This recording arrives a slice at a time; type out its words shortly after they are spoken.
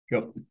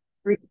Go.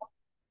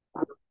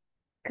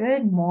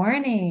 Good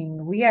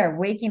morning. We are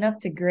waking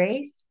up to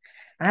grace.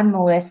 I'm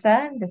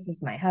Melissa. This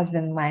is my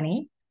husband,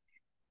 Lenny.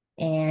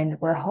 And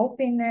we're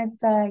hoping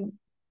that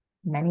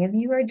many of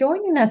you are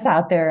joining us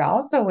out there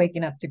also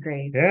waking up to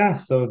grace. Yeah,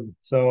 so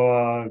it's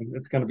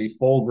going to be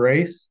full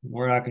grace.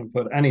 We're not going to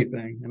put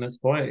anything in its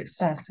place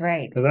That's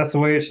right. because that's the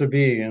way it should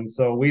be. And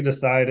so we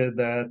decided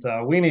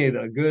that we need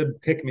a good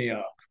pick me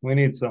up. We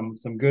need some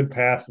good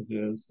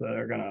passages that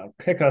are going to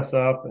pick us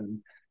up and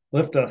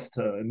lift us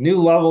to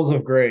new levels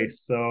of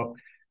grace. So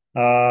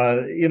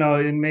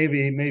and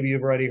maybe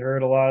you've already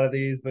heard a lot of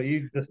these, but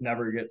you just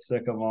never get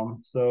sick of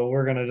them. So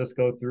we're gonna just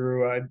go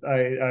through.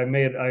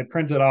 I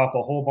printed off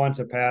a whole bunch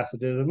of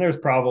passages, and there's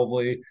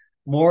probably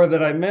more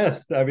that I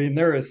missed. I mean,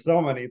 there is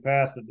so many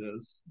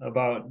passages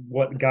about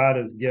what God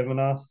has given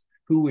us,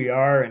 who we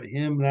are in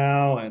Him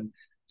now, and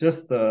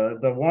just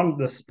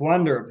the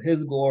splendor of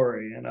His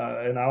glory and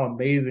how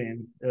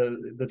amazing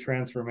the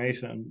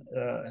transformation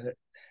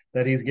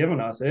that He's given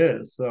us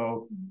is.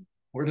 So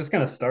we're just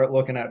going to start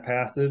looking at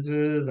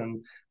passages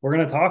and we're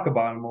going to talk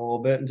about them a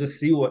little bit and just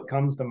see what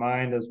comes to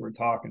mind as we're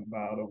talking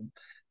about them.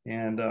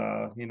 And,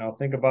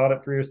 think about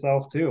it for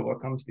yourself too.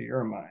 What comes to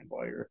your mind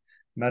while you're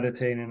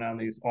meditating on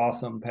these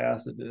awesome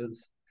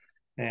passages?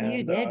 You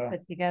And, did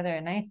put together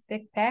a nice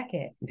thick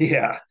packet.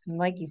 yeah. And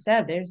like you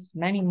said, there's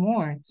many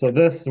more. So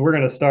we're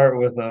going to start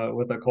with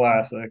a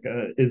classic,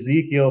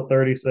 Ezekiel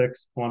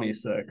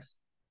 36:26.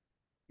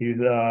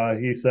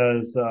 He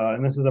says,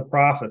 and this is a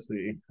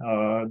prophecy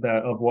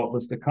that of what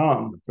was to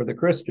come for the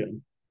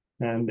Christian.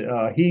 And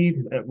he,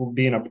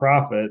 being a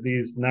prophet,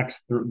 these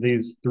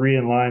three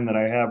in line that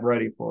I have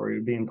ready for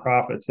you, being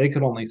prophets, they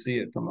could only see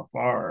it from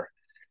afar.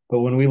 But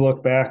when we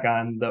look back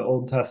on the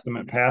Old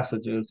Testament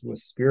passages with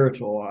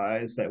spiritual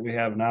eyes that we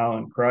have now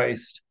in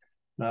Christ,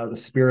 the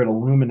Spirit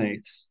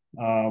illuminates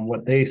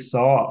what they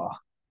saw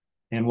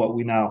and what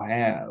we now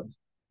have.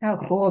 How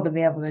cool to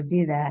be able to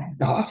do that.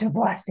 Oh, Such a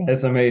blessing.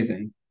 it's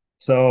amazing.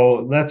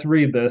 So let's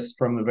read this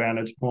from the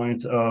vantage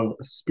point of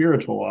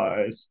spiritual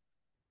eyes.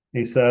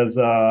 He says,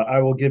 I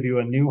will give you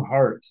a new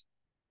heart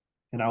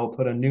and I will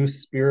put a new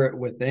spirit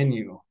within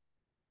you.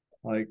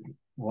 Like,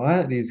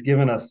 what? He's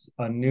given us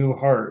a new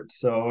heart.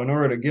 So, in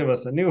order to give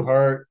us a new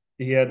heart,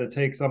 he had to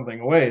take something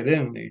away,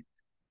 didn't he?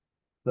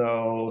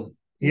 So,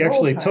 he The old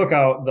actually took heart.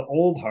 out the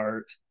old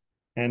heart,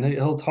 and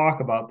he'll talk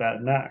about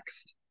that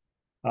next,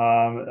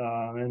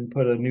 and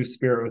put a new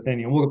spirit within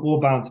you.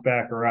 We'll bounce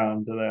back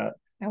around to that.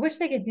 I wish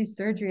they could do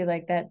surgery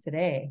like that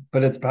today.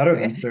 But it's better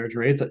than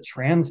surgery. It's a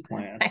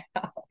transplant. I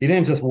know. He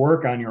didn't just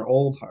work on your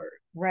old heart.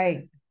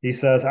 Right. He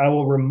says, I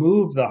will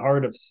remove the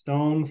heart of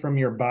stone from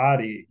your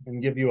body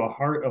and give you a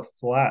heart of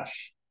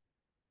flesh.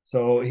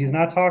 So he's Heart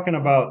not of talking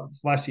about stone.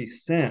 fleshy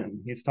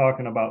sin. He's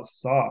talking about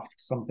soft,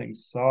 something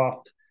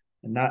soft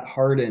and not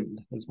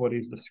hardened, is what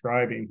he's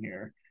describing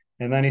here.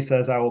 And then he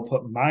says, I will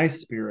put my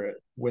spirit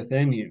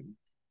within you.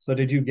 So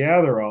did you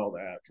gather all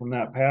that from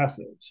that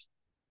passage?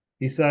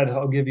 He said,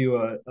 I'll give you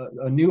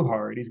a new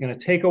heart. He's going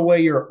to take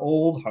away your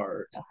old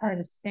heart, The heart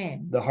of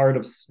sin. the heart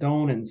of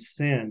stone and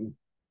sin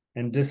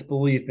and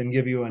disbelief, and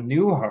give you a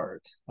new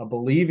heart, a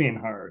believing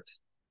heart.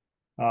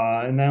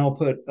 And then I'll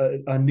put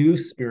a new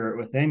spirit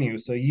within you.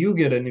 So you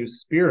get a new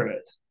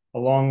spirit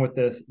along with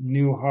this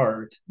new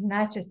heart.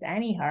 Not just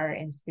any heart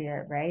and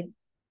spirit, right? The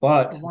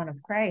But one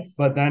of Christ.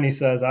 but then he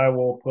says, I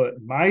will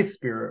put my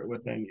spirit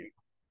within you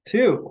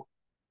too.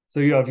 So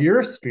you have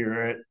your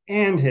spirit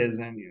and his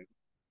in you.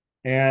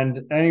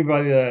 And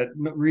anybody that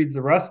reads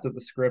the rest of the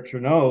scripture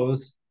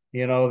knows,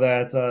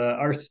 that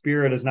our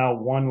spirit is now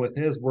one with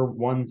his. We're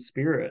one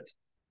spirit.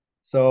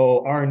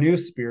 So our new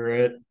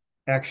spirit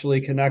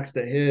actually connects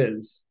to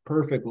his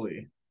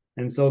perfectly.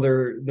 And so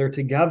they're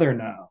together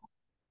now,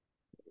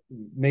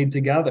 made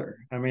together.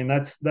 I mean,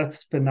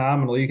 that's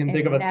phenomenal. You can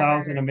think of And a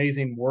thousand never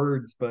amazing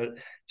words, but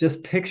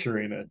just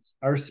picturing it,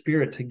 our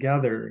spirit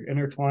together,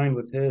 intertwined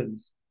with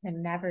his.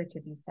 and never to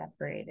be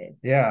separated. It's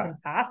Yeah,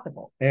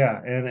 impossible.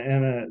 yeah,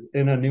 and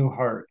in a new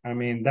heart. I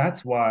mean,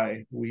 that's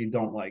why we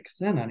don't like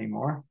sin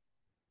anymore.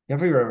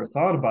 Have you ever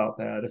thought about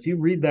that? If you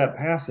read that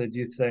passage,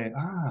 you'd say,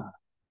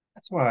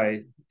 that's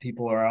why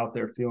people are out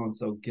there feeling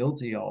so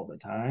guilty all the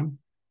time.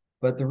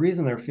 But the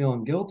reason they're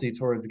feeling guilty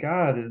towards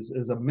God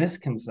is a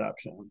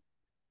misconception.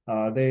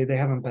 They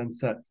haven't been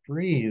set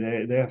free.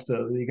 They have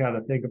to. You got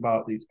to think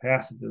about these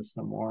passages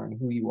some more and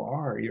who you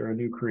are. You're a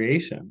new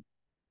creation.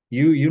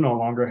 You no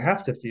longer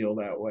have to feel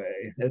that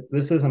way.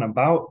 This is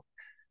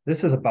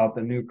about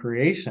the new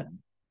creation.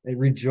 They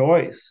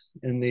rejoice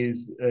in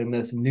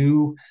this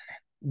new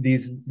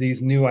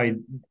these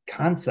new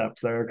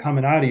concepts that are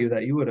coming out of you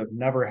that you would have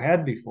never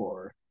had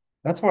before.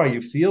 That's why you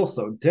feel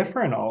so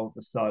different all of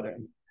a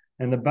sudden.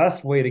 And the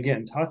best way to get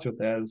in touch with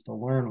that is to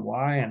learn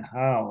why and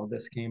how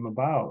this came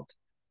about.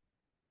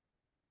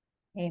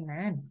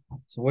 Amen.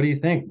 So what do you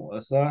think,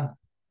 Melissa?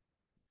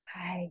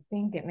 I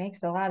think it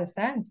makes a lot of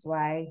sense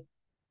why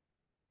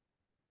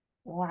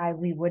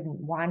we wouldn't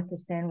want to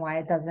sin, why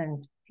it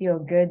doesn't feel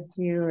good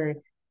to, or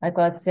like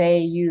let's say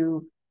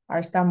you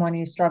are someone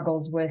who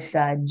struggles with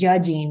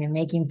judging and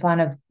making fun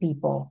of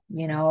people,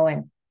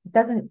 and it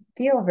doesn't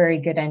feel very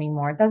good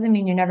anymore. It doesn't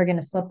mean you're never going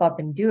to slip up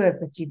and do it,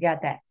 but you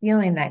got that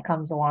feeling that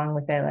comes along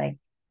with it. Like,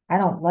 I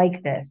don't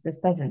like this. This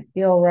doesn't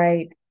feel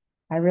right.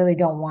 I really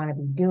don't want to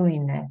be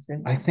doing this.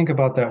 And I think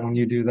about that when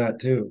you do that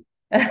too.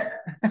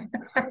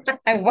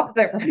 I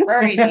wasn't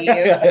referring to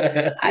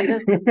you. I'm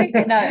just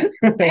picking up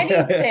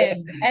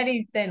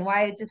any sin.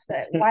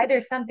 Why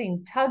there's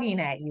something tugging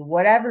at you,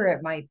 whatever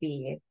it might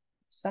be,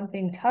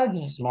 something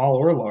tugging. Small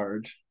or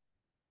large,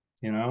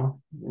 we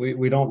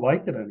don't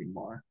like it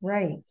anymore.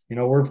 Right.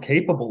 We're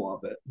capable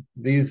of it.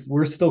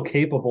 We're still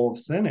capable of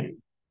sinning.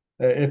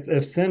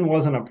 If sin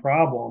wasn't a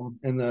problem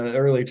in the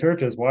early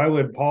churches, why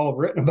would Paul have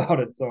written about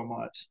it so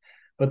much?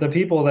 But the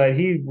people that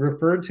he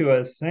referred to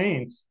as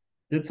saints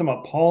did some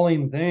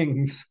appalling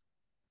things,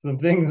 some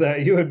things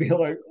that you would be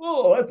like,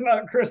 oh, that's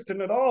not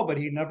Christian at all. But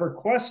he never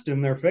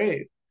questioned their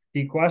faith.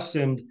 He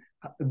questioned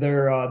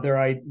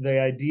the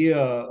idea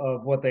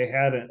of what they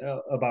had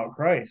about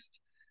Christ.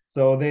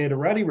 So they had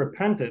already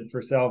repented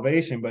for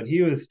salvation, but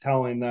he was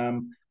telling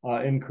them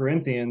in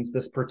Corinthians,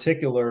 this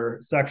particular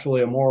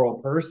sexually immoral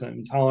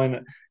person,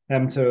 telling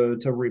him to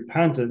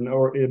repent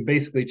or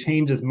basically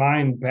change his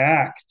mind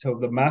back to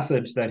the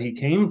message that he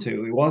came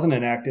to. He wasn't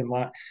acting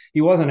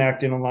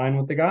in line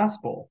with the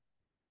gospel.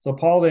 So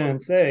Paul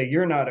didn't say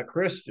you're not a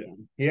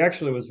Christian. He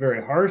actually was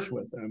very harsh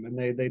with them, and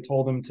they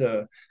told him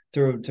to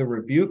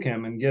rebuke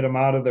him and get him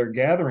out of their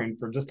gathering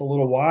for just a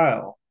little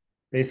while.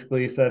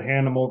 Basically, he said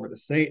hand him over to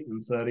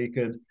Satan so that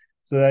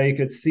he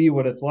could see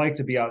what it's like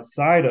to be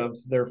outside of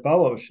their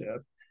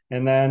fellowship.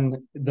 And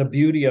then the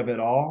beauty of it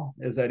all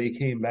is that he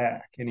came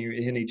back and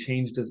he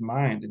changed his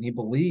mind and he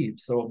believed.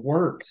 So it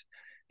worked.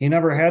 He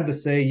never had to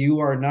say, you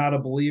are not a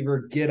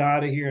believer, get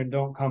out of here and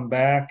don't come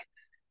back.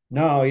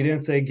 No, he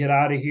didn't say get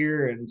out of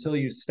here until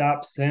you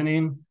stop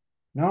sinning.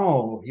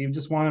 No, he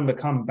just wanted him to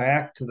come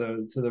back to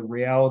the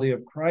reality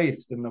of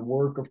Christ and the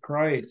work of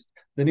Christ,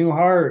 the new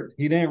heart.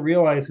 He didn't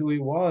realize who he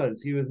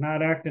was. He was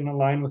not acting in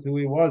line with who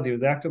he was. He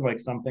was acting like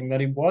something that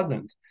he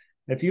wasn't.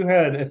 If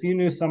you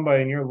knew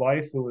somebody in your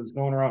life who was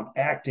going around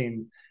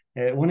acting,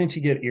 wouldn't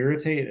you get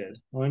irritated?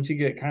 Wouldn't you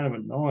get kind of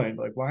annoyed?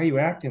 Like, why are you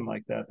acting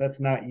like that? That's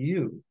not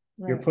you.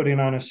 Right. You're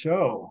putting on a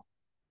show.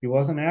 He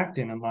wasn't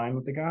acting in line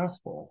with the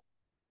gospel.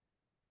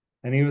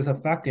 And he was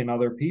affecting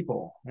other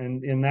people,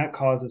 and that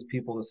causes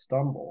people to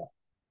stumble.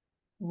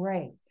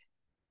 Right.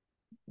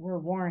 We're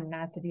warned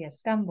not to be a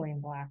stumbling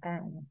block,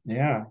 aren't we?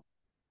 Yeah.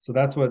 So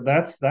that's why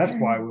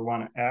we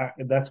want to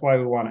act. That's why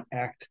we want to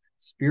act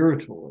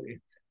spiritually.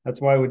 That's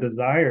why we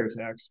desire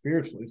to act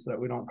spiritually, so that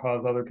we don't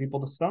cause other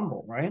people to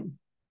stumble, right?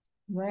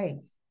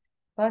 Right.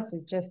 Plus,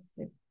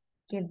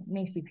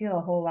 makes you feel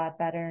a whole lot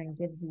better and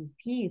gives you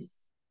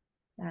peace,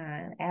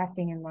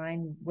 acting in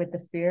line with the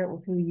spirit,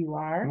 with who you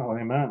are. Oh,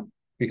 amen.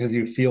 Because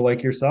you feel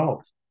like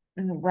yourself.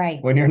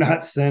 Right. When you're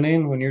not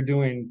sinning, when you're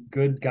doing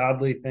good,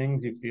 godly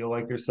things, you feel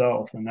like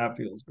yourself, and that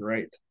feels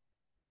great.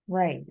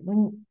 Right.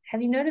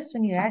 Have you noticed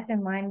when you act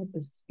in line with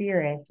the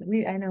spirit?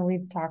 I know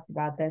we've talked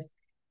about this.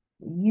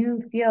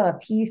 You feel a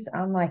peace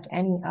unlike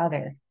any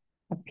other,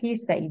 a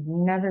peace that you've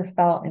never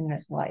felt in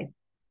this life,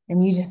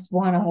 and you just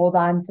want to hold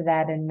on to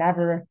that and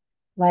never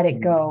let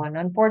it go. And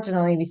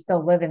unfortunately, we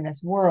still live in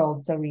this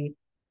world, so we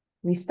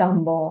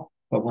stumble.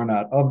 But we're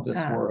not of this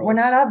world. We're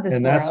not of this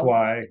and world. And that's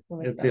why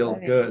it feels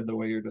good the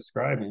way you're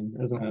describing,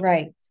 isn't it?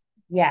 Right.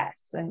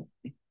 Yes. And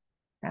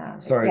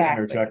sorry to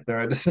interject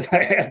there.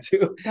 I had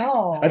to.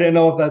 No. I didn't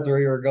know if that's where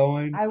you were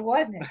going. I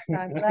wasn't. So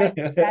I'm glad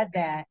you said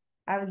that.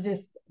 I was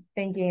just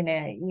thinking,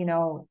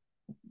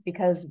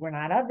 because we're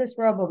not of this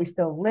world, but we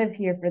still live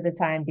here for the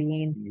time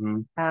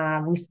being.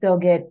 Mm-hmm.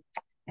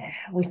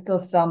 We still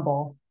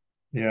stumble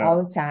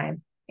all the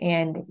time.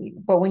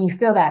 But when you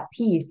feel that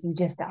peace, you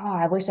just,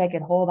 I wish I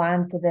could hold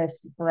on to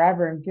this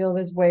forever and feel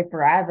this way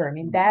forever. I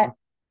mean,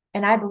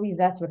 and I believe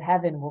that's what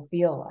heaven will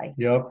feel like.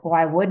 Yep.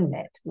 Why wouldn't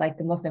it? Like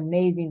the most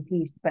amazing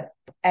peace, but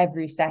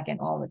every second,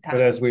 all the time.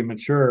 But as we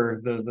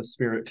mature, the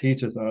Spirit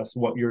teaches us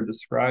what you're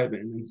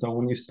describing. And so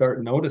when you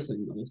start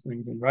noticing those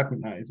things and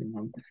recognizing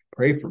them,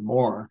 pray for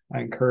more. I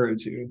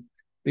encourage you.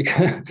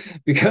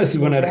 Because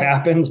when it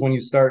happens, when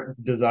you start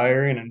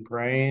desiring and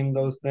praying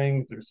those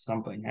things, there's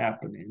something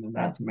happening, and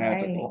that's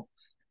magical. Right.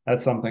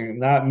 That's something,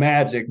 not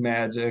magic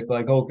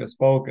like hocus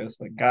pocus,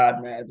 but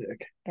God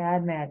magic.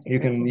 God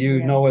magic.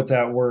 You know it's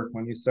at work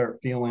when you start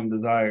feeling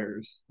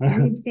desires.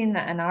 We've seen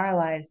that in our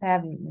lives,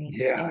 haven't we?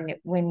 Yeah. And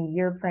when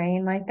you're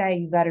praying like that,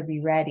 you better be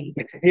ready.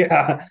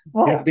 Yeah.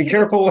 Be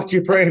careful what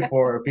you pray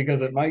for,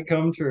 because it might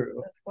come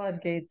true. The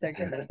floodgates are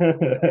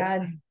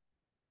gonna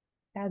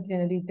God's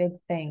going to do big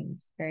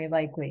things, very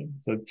likely.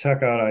 So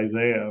check out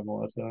Isaiah,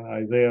 Melissa.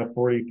 Isaiah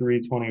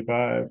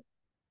 43:25.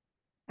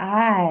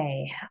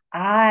 I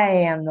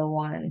am the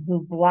one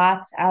who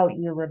blots out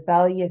your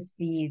rebellious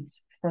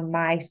deeds for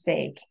my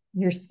sake.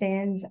 Your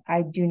sins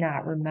I do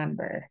not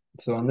remember.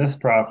 So in this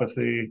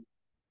prophecy,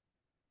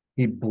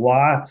 he's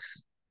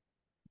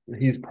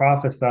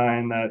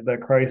prophesying that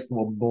Christ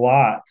will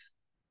blot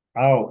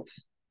out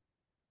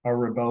our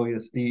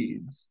rebellious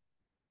deeds.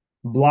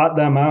 blot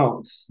them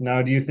out.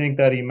 Now, do you think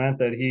that he meant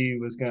that he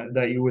was going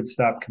that you would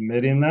stop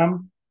committing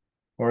them,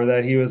 or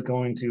that he was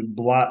going to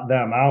blot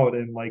them out?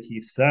 And like he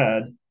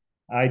said,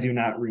 I do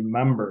not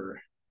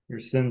remember your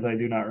sins. I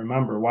do not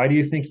remember. Why do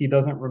you think he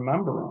doesn't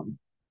remember them?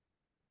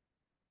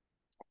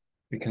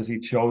 Because he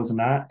chose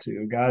not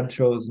to. God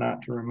chose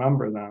not to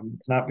remember them.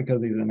 It's not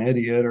because he's an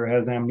idiot or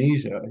has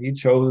amnesia. He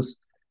chose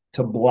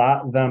to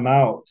blot them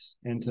out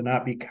and to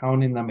not be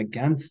counting them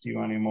against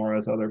you anymore,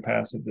 as other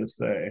passages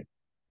say.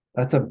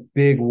 That's a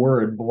big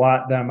word,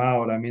 blot them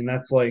out. I mean,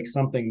 that's like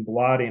something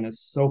blotting is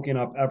soaking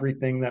up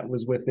everything that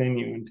was within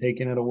you and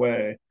taking it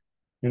away.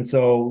 And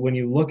so when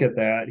you look at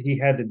that, he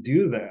had to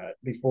do that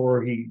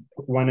before he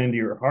went into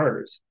your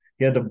heart.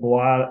 He had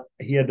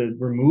to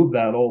remove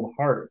that old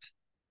heart.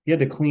 He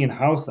had to clean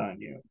house on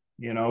you,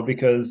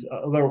 because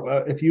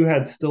if you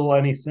had still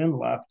any sin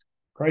left,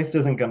 Christ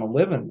isn't going to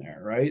live in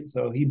there, right?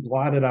 So he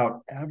blotted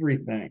out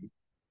everything.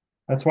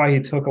 That's why he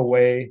took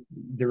away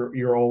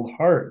your old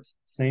heart.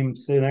 Same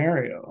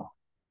scenario.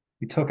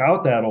 He took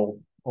out that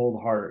old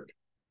heart.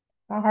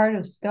 A heart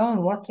of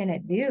stone, what can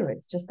it do?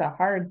 It's just a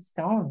hard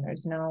stone.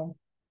 There's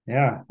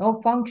Yeah.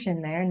 no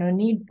function there, no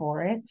need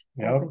for it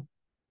as Yep.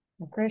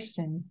 a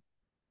Christian.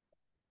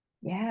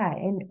 Yeah,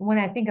 and when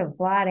I think of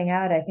blotting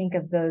out, I think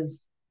of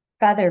those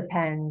feather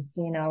pens,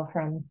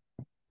 from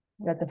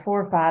that the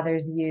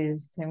forefathers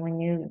used. And when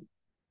you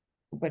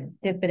would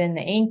dip it in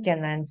the ink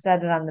and then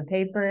set it on the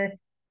paper,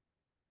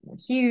 a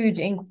huge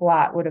ink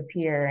blot would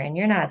appear, and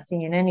you're not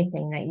seeing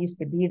anything that used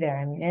to be there.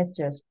 I mean, it's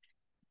just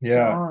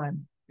Yeah.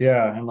 gone.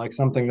 Yeah, and like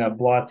something that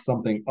blots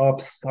something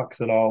up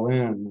sucks it all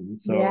in. And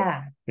so,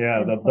 Yeah, yeah,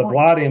 good the point.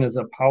 blotting is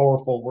a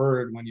powerful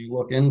word when you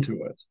look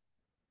into it.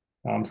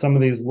 Some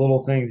of these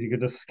little things you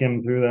could just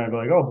skim through that and be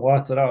like, oh,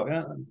 blots it out.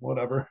 Yeah,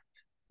 whatever.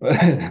 But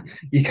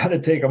you got to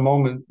take a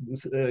moment.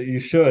 You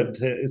should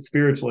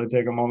spiritually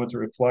take a moment to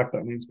reflect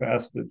on these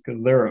passages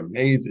because they're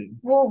amazing.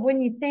 Well, when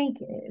you think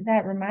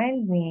that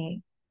reminds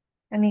me,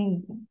 I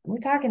mean, we're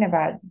talking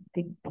about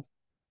the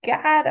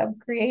God of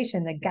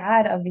creation, the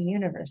God of the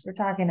universe. We're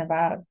talking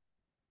about,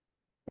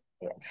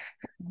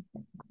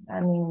 I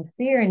mean,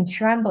 fear and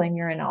trembling.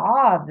 You're in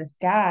awe of this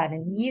God,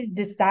 and he's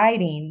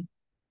deciding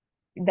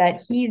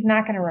that he's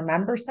not going to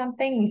remember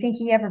something. You think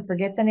he ever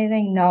forgets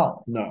anything?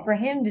 No. No, For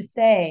him to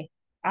say,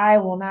 I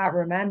will not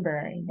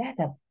remember, that's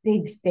a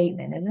big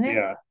statement, isn't it?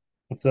 yeah.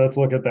 So let's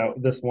look at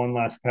this one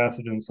last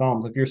passage in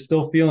Psalms. If you're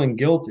still feeling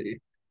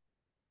guilty,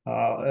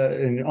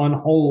 and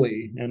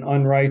unholy and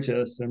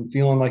unrighteous and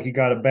feeling like you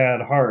got a bad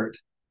heart,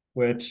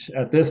 which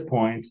at this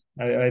point,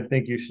 I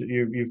think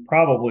you've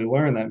probably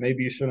learned that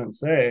maybe you shouldn't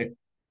say,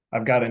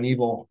 I've got an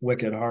evil,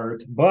 wicked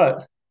heart.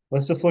 But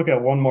let's just look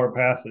at one more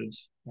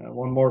passage,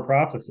 one more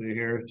prophecy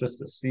here, just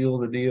to seal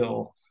the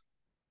deal.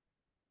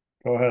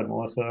 Go ahead,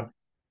 Melissa.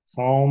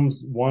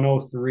 Psalms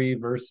 103,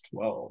 verse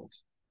 12.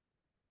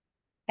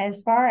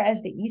 As far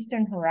as the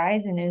eastern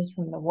horizon is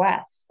from the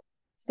west,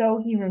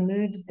 so he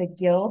removes the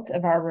guilt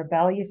of our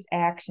rebellious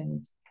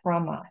actions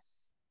from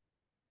us.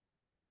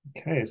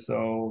 Okay,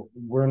 so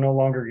we're no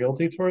longer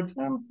guilty towards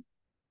him.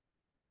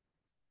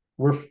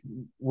 we're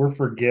we're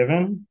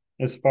forgiven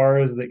as far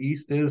as the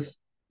east is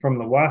from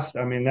the west.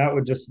 I mean, that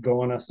would just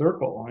go in a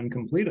circle and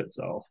complete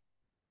itself.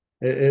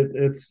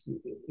 It's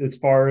as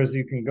far as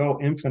you can go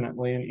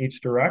infinitely in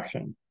each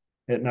direction.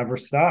 It never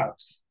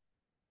stops.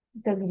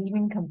 Does it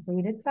even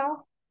complete itself?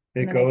 I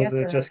It mean, I goes, guess it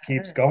we're on just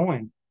keeps Earth.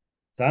 going.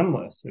 It's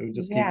endless. It would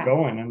just keep Yeah,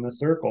 going in the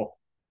circle.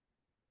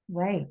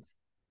 right.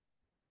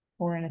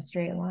 Or in a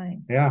straight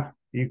line. Yeah.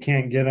 You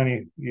can't get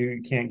any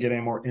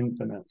more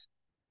infinite.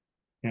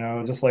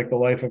 Just like the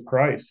life of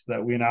Christ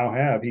that we now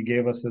have. He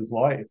gave us his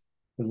life.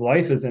 His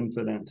life is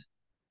infinite.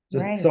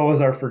 Just Right. so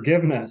is our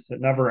forgiveness. It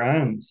never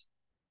ends.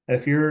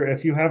 If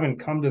you haven't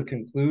come to the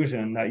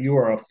conclusion that you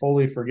are a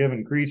fully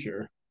forgiven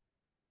creature,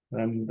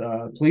 then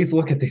please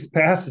look at these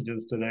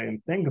passages today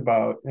and think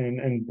about and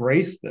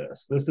embrace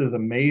this. This is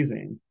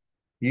amazing.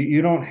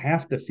 You don't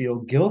have to feel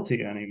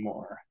guilty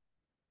anymore.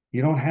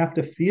 You don't have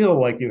to feel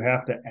like you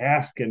have to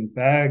ask and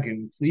beg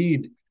and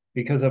plead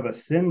because of a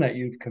sin that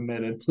you've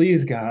committed.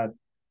 Please, God,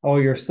 oh,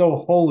 you're so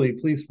holy.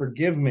 Please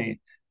forgive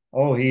me.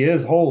 Oh, he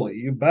is holy.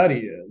 You bet he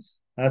is.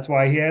 That's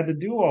why he had to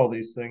do all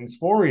these things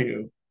for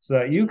you so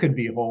that you could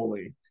be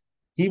holy.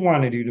 He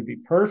wanted you to be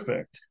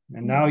perfect,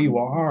 and now you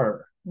Mhm.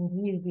 are.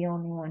 And he's the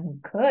only one who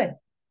could.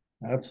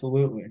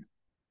 Absolutely.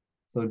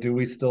 So, do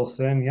we still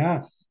sin?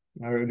 Yes.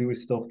 Or do we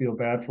still feel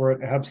bad for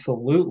it?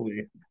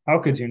 Absolutely. How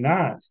could you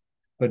not?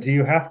 But do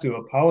you have to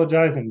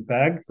apologize and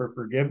beg for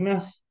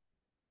forgiveness?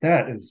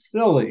 That is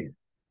silly.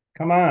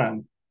 Come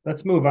on.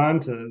 Let's move on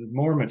to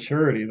more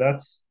maturity.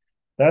 That's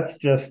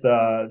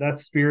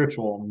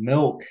spiritual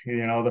milk,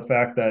 the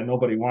fact that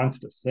nobody wants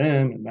to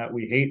sin and that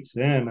we hate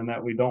sin and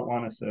that we don't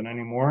want to sin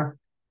anymore.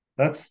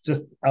 That's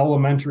just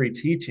elementary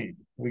teaching.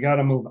 We got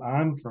to move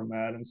on from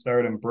that and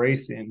start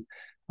embracing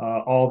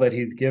all that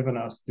he's given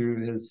us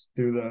through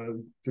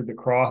the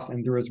cross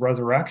and through his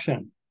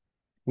resurrection.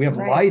 We have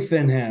Right. life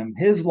in him.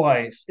 His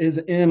life is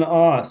in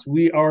us.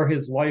 We are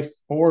his life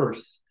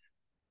force.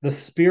 The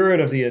spirit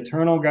of the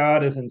eternal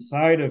God is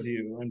inside of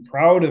you and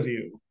proud of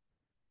you.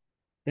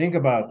 Think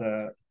about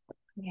that.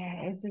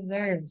 Yeah, it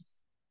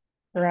deserves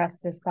for us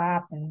to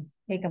stop and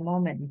take a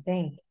moment and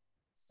think,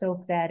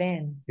 soak that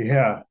in,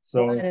 Yeah. blot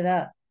So it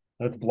up.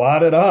 let's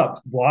blot it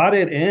up, blot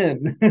it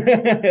in.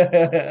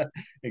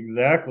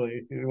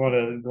 Exactly. You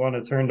want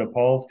to turn to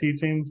Paul's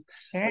teachings?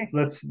 Sure.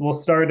 We'll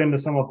start into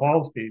some of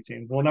Paul's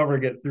teachings. We'll never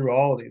get through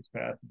all of these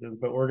passages,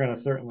 but we're going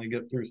to certainly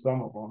get through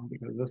some of them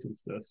because this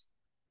is just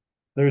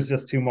there's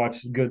just too much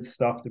good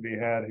stuff to be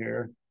had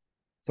here.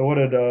 So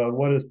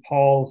what does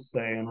Paul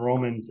say in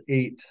Romans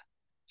 8,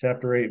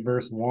 chapter 8,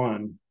 verse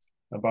 1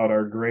 about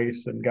our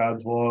grace and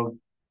God's love?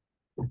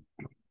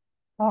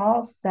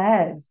 Paul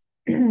says,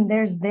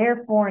 there's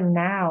therefore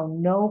now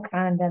no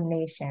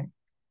condemnation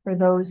for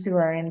those who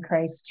are in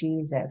Christ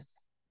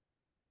Jesus.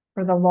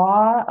 For the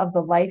law of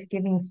the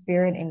life-giving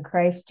Spirit in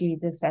Christ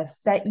Jesus has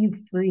set you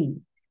free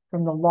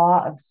from the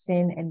law of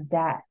sin and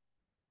death.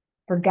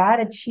 For God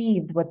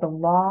achieved what the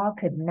law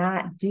could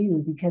not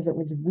do because it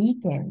was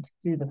weakened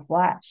through the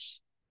flesh.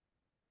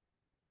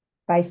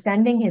 By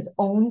sending his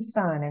own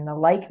Son in the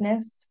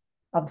likeness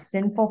of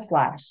sinful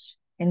flesh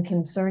and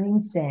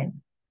concerning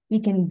sin,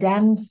 he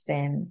condemned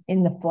sin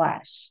in the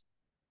flesh,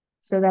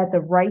 so that the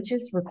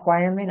righteous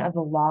requirement of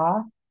the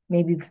law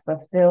may be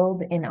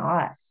fulfilled in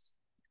us.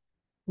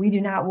 We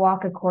do not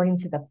walk according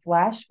to the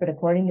flesh, but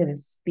according to the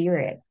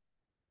Spirit.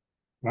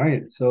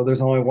 Right. So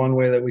there's only one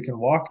way that we can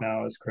walk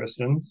now as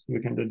Christians. We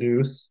can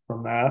deduce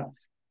from that.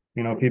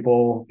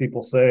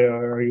 People say,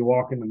 "Are you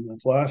walking in the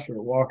flesh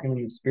or walking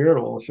in the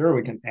spirit?" Well, sure,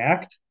 we can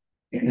act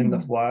in the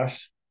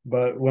flesh,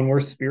 but when we're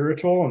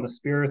spiritual and the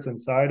spirit's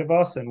inside of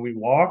us and we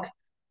walk,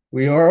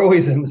 we are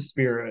always in the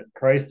spirit.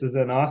 Christ is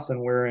in us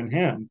and we're in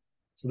him.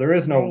 So there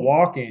is no Right.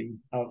 walking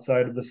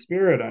outside of the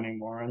spirit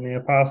anymore. And the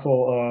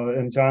apostle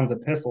in John's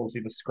epistles, he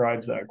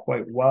describes that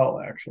quite well,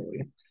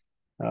 actually,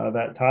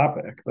 that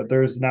topic. But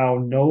there's now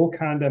no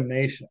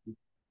condemnation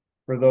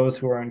for those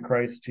who are in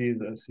Christ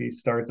Jesus. He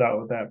starts out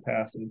with that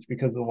passage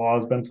because the law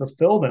has been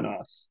fulfilled in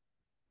us.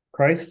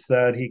 Christ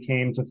said he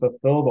came to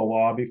fulfill the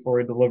law before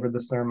he delivered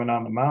the Sermon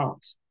on the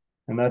Mount.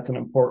 And that's an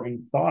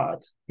important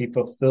thought. He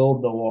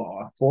fulfilled the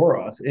law for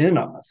us, in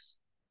us.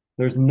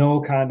 There's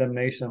no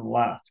condemnation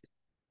left.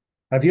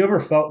 Have you ever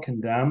felt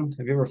condemned?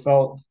 Have you ever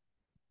felt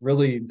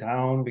really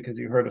down because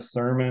you heard a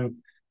sermon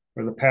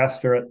where the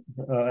pastor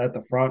at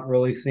the front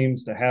really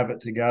seems to have it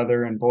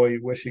together, and boy,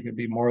 you wish you could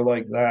be more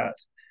like that?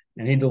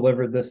 And he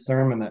delivered this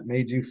sermon that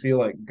made you feel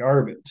like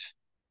garbage.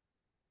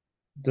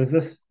 Does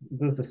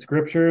the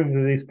scripture,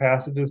 do these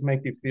passages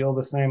make you feel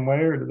the same way,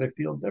 or do they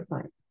feel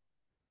different?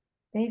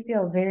 They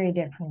feel very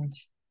different.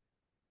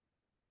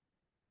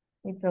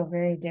 They feel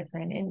very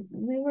different. And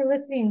we were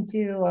listening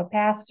to a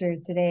pastor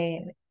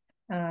today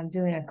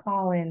doing a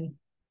call-in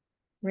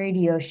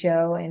radio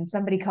show, and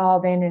somebody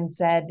called in and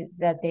said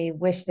that they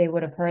wish they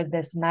would have heard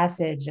this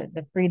message of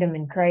the freedom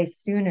in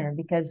Christ sooner,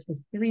 because for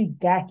 3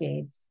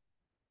 decades,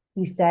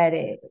 he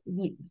said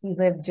he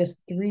lived just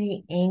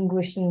 3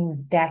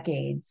 anguishing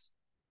decades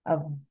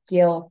of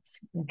guilt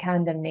and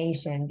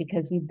condemnation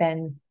because he'd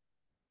been,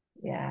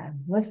 yeah,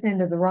 listening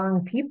to the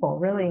wrong people,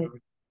 really,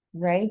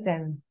 right?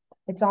 And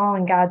it's all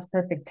in God's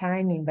perfect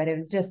timing, but it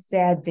was just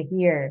sad to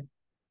hear,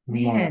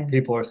 man.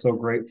 People are so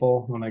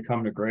grateful when they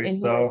come to grace, And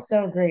he was though.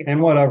 so And grateful.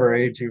 whatever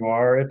age you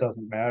are, it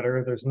doesn't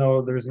matter. There's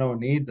no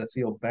need to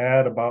feel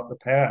bad about the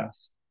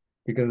past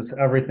because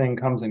everything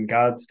comes in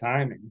God's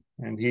timing.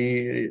 And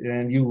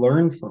you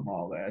learned from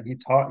all that. He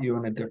taught you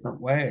in a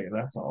different way.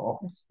 That's all.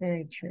 That's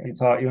very He true.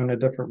 taught you in a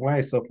different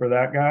way. So for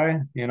that guy,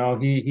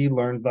 he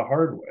learned the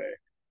hard way.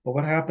 But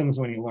what happens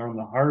when you learn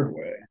the hard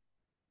way?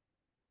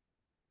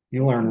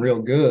 You learn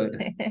real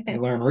good.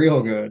 You learn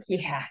real good.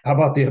 Yeah. How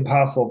about the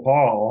Apostle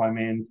Paul? I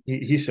mean,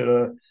 he should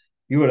have,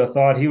 you would have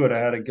thought he would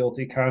have had a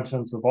guilty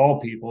conscience of all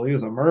people. He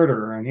was a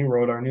murderer and he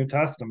wrote our New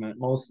Testament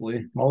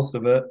mostly, most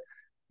of it.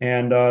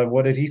 And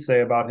what did he say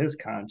about his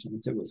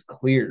conscience? It was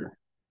clear.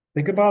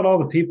 Think about all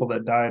the people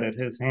that died at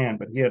his hand,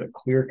 but he had a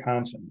clear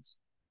conscience,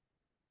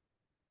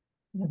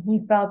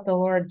 He felt the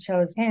Lord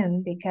chose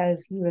him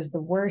because he was the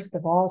worst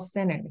of all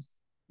sinners,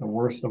 the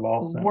worst of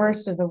all the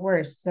worst sinners. of the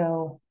worst.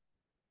 So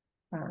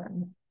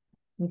um,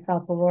 he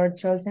felt the Lord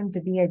chose him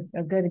to be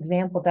a good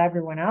example to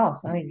everyone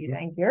else. I mean, you Mhm.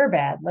 think you're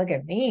bad? Look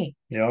at me.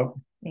 Yep.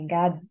 And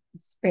God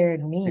spared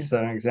He me.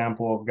 set an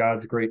example of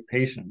God's great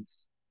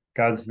patience.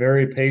 God's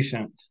very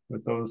patient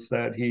with those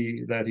that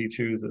he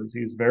chooses.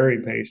 He's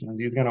very patient.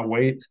 He's going to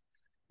wait.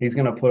 He's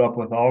going to put up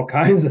with all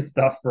kinds of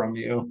stuff from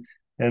you.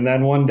 And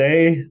then one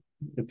day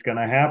it's going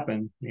to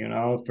happen,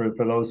 for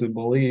those who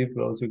believe,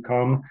 those who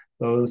come,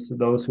 those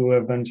who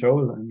have been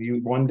chosen.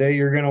 One day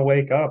you're going to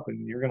wake up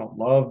and you're going to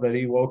love that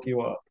he woke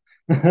you up.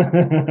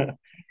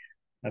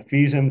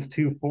 Ephesians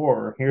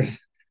 2:4. Here's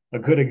a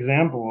good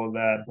example of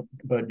that.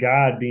 But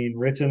God, being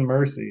rich in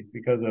mercy,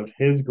 because of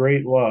his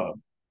great love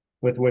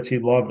with which he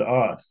loved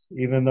us,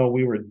 even though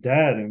we were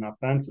dead in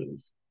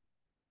offenses.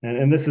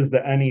 And this is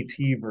the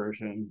NET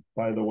version,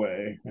 by the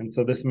way. And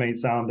so this may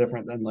sound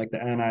different than like the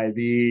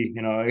NIV.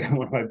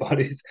 One of my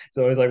buddies is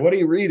always like, "What are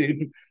you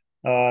reading?"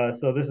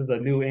 So this is a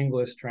New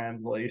English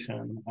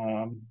translation.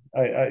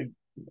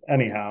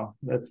 Anyhow,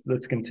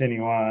 let's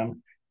continue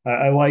on.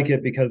 I like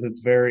it because it's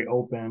very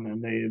open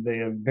and they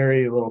have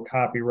very little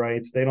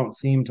copyrights. They don't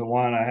seem to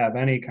want to have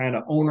any kind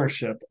of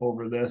ownership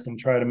over this and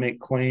try to make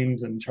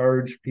claims and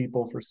charge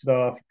people for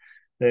stuff.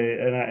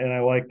 I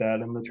like that,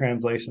 and the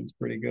translation's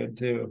pretty good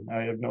too.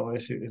 I have no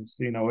issues,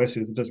 see no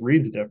issues. It just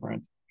reads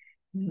different.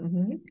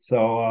 Mm-hmm.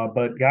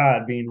 But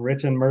God, being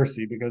rich in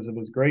mercy because of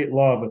his great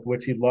love with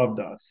which he loved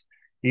us,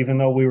 even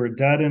though we were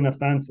dead in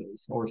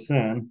offenses or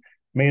sin,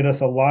 made us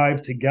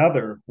alive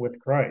together with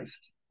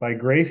Christ. By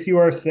grace you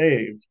are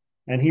saved,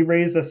 and he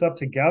raised us up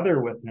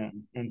together with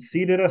him and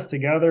seated us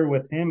together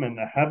with him in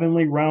the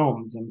heavenly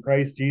realms in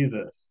Christ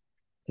Jesus,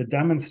 to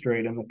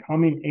demonstrate in the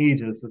coming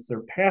ages the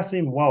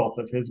surpassing wealth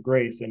of his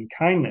grace and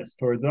kindness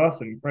towards us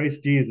in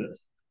Christ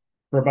Jesus.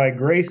 For by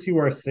grace you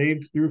are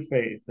saved through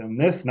faith, and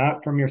this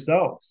not from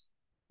yourselves.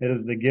 It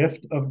is the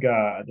gift of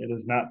God. It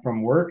is not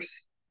from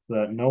works, so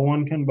that no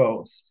one can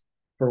boast.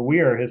 For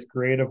we are his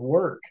creative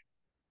work,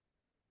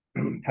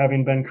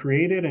 having been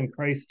created in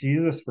Christ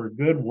Jesus for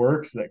good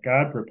works that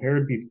God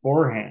prepared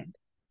beforehand,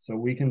 so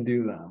we can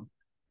do them.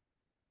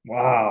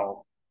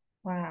 Wow.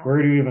 Wow.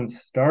 Where do you even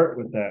start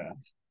with that?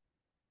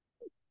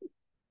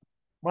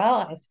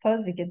 Well, I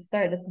suppose we could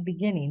start at the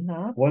beginning,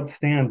 huh? What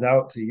stands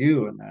out to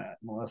you in that,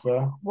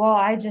 Melissa? Well,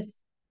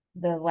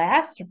 the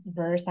last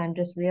verse, I'm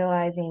just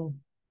realizing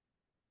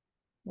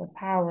the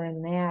power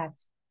in that.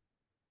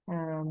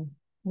 Um,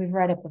 we've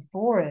read it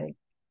before.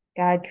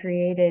 God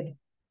created,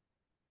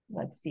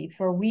 let's see,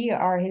 for we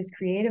are his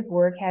creative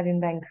work, having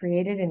been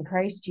created in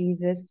Christ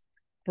Jesus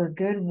for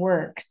good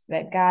works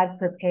that God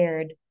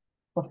prepared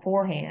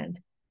beforehand.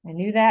 I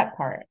knew that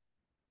part.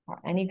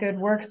 Any good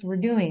works we're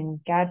doing,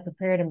 God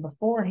prepared them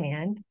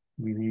beforehand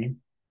Mm-hmm.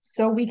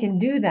 so we can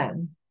do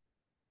them.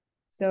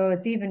 So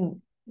it's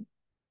even,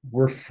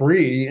 We're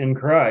free in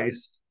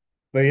Christ,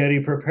 but yet he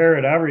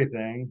prepared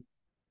everything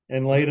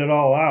and laid it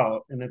all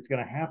out, and it's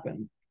going to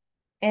happen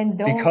and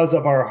don't, because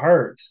of our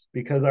heart,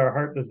 because our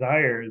heart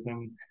desires,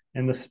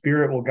 and the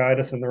spirit will guide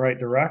us in the right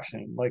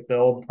direction. Like the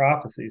old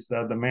prophecy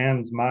said, the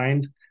man's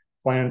mind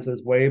plans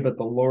his way, but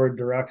the Lord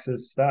directs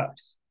his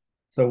steps.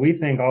 So we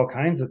think all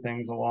kinds of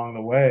things along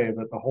the way,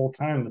 but the whole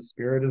time the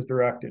spirit is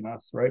directing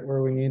us right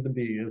where we need to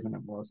be, isn't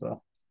it, Melissa?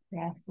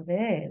 yes, it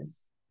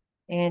is.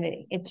 And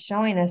it's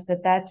showing us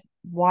that that's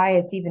why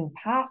it's even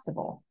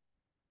possible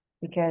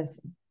because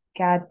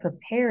God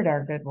prepared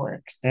our good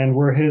works. And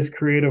we're his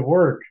creative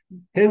work,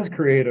 his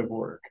creative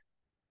work.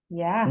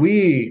 Yeah.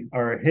 We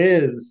are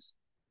his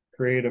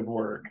creative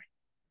work.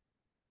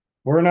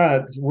 We're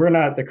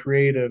not the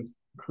creative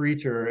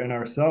creature in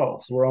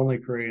ourselves. We're only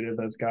creative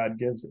as God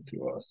gives it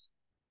to us.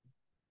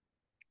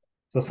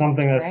 So That's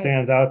something that right.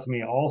 stands out to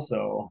me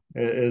also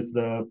is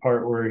the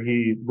part where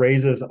he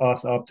raises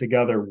us up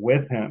together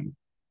with him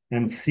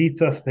and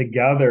seats us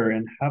together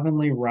in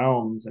heavenly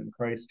realms in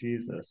Christ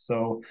Jesus.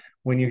 So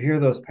when you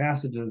hear those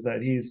passages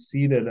that he's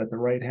seated at the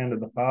right hand of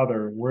the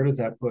Father, where does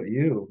that put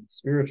you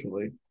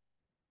spiritually?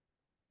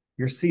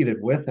 You're seated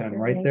with him,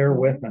 You're right right there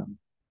with there. him,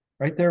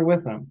 right there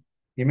with him.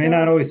 You may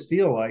not So, always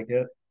feel like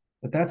it,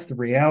 but that's the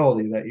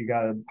reality that you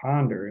got to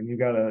ponder and you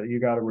got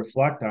to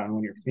reflect on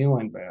when you're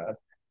feeling bad.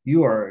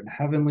 You are in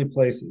heavenly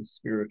places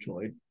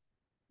spiritually.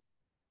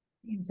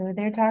 so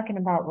they're talking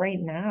about right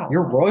You're now.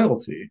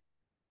 royalty.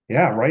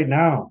 Yeah, right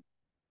now.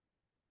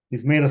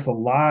 He's made us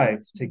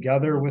alive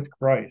together So, with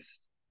Christ.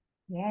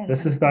 yes.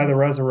 This is by the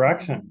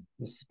resurrection.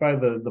 This is by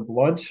the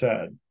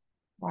bloodshed.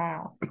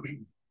 Wow.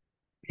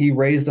 He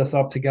raised us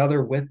up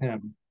together with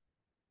him.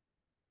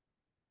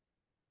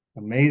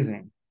 Amazing.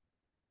 Wow.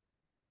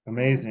 So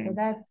Amazing.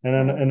 that's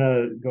And then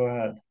and go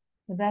ahead.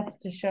 so that's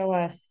to show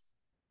us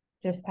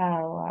just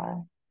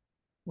how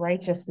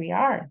righteous we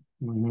are,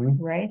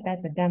 Mm-hmm. right?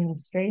 That's a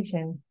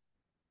demonstration,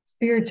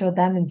 spiritual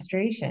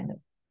demonstration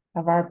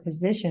of our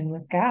position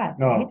with God,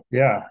 right? Oh,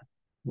 yeah.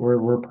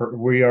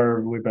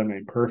 We've been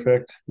made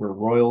perfect. We're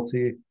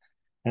royalty.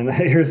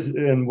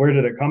 And where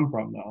did it come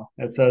from though?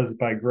 It says,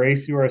 by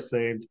grace you are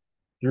saved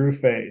through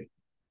faith.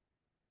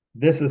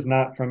 This is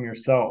not from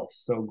yourself.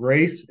 So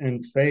grace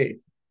and faith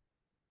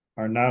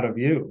are not of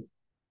you.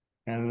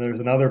 And there's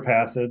another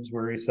passage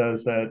where he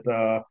says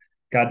that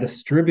God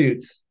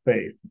distributes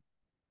faith.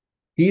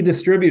 He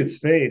distributes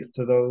faith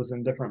to those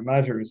in different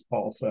measures,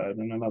 Paul said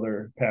in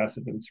another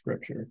passage in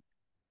scripture.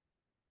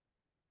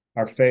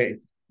 Our faith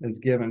is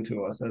given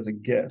to us as a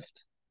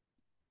gift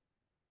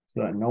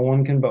so that no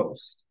one can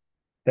boast.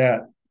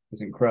 That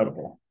is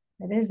incredible.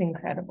 It is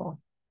incredible.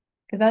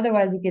 Because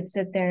otherwise, you could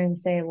sit there and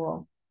say,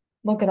 well,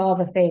 look at all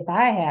the faith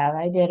I have.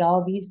 I did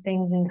all these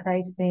things in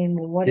Christ's name.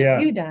 And what have Yeah.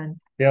 you done?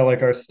 Yeah.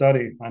 Like our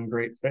study on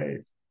great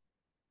faith.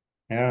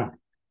 Yeah.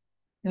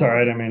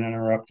 Sorry, I No, didn't mean to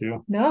interrupt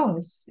you. no,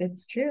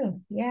 it's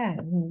true. Yeah.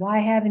 Why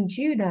haven't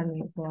you done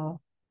it?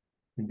 Well,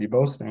 You'd be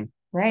boasting.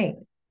 right.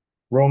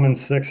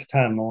 Romans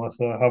 6:10,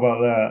 Melissa. How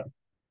about that?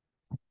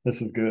 This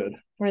is good.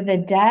 For the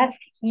death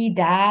he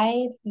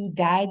died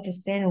to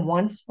sin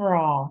once for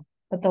all.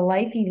 But the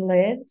life he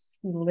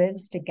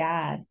lives to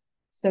God.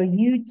 So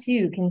you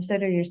too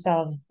consider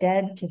yourselves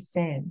dead to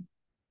sin,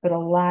 but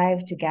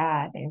alive to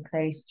God in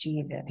Christ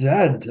Jesus.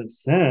 Dead to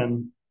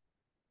sin.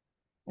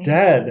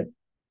 Dead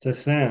to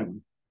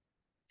sin.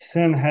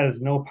 Sin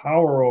has no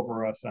power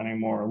over us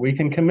anymore. We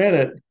can commit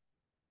it,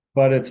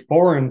 but it's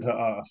foreign to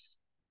us.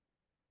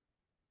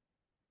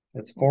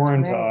 It's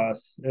foreign to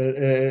us.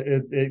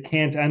 It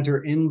can't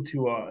enter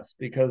into us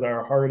because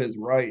our heart is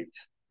right.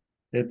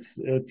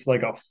 It's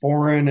like a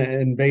foreign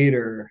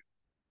invader,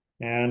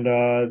 and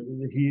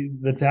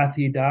the death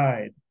he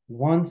died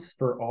once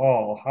for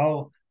all.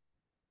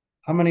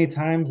 How many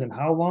times and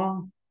how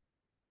long?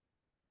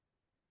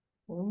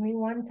 Only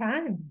one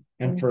time.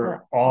 And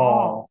for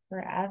all,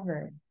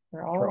 forever,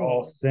 for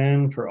all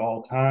sin, for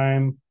all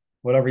time,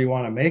 whatever you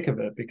want to make of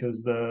it, because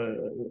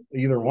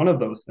either one of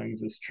those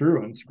things is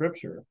true in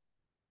Scripture.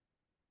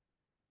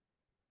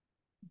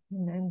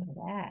 Amen to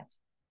that.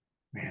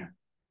 Man.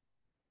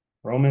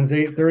 Romans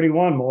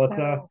 8:31,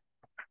 Melissa.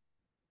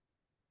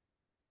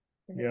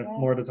 You have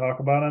more to talk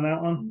about on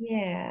that one?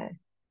 Yeah.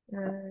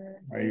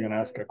 Are you going to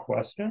ask a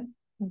question?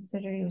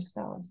 Consider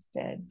yourselves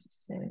dead to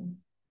sin.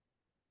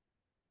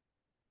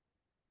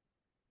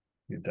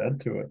 You're dead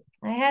to it.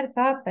 I had a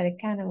thought, but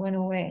it kind of went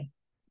away.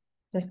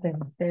 Just a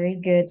very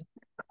good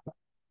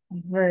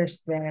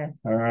verse there.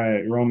 All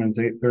right, Romans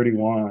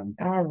 8:31.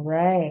 All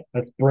right.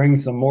 Let's bring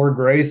some more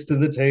grace to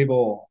the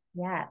table.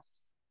 Yes.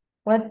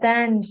 What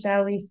then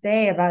shall we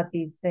say about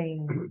these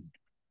things?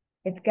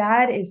 If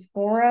God is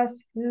for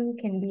us, who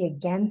can be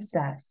against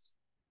us?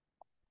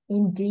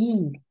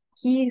 Indeed,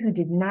 he who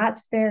did not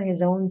spare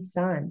his own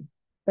son,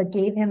 but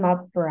gave him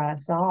up for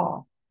us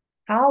all,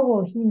 how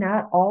will he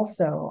not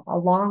also,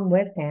 along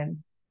with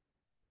him,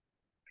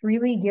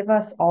 freely give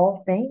us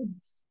all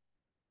things?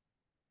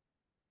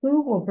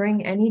 Who will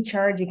bring any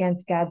charge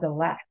against God's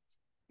elect?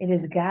 It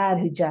is God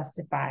who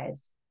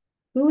justifies.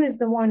 Who is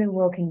the one who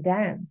will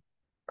condemn?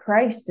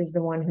 Christ is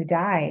the one who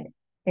died,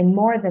 and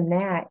more than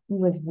that, he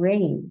was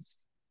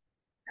raised.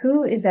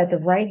 Who is at the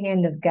right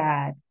hand of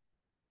God,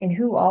 and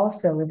who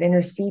also is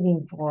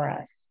interceding for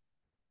us?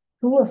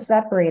 Who will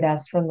separate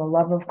us from the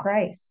love of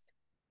Christ?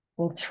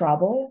 Will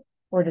trouble,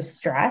 or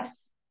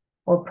distress,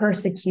 or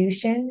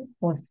persecution,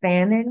 or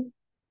famine,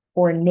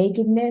 or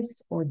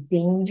nakedness, or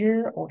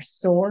danger, or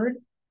sword?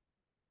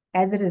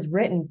 As it is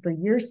written, for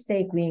your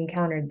sake we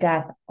encounter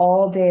death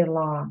all day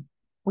long.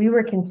 We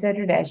were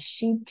considered as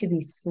sheep to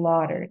be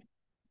slaughtered.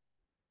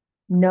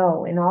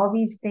 No, in all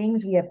these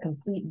things we have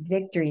complete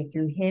victory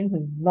through him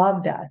who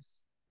loved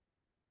us.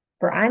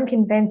 For I'm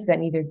convinced that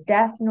neither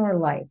death nor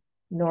life,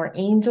 nor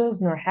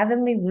angels, nor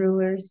heavenly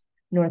rulers,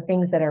 nor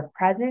things that are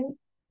present,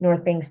 nor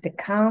things to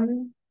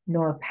come,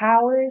 nor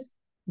powers,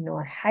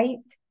 nor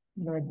height,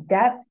 nor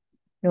depth,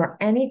 nor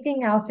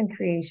anything else in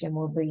creation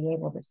will be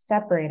able to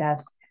separate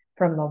us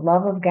from the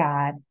love of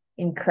God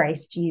in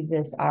Christ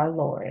Jesus our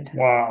Lord.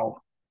 Wow.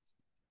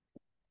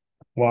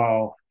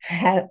 Wow.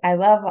 I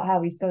love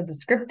how he's so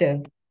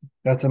descriptive.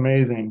 That's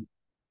amazing.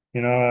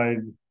 You know,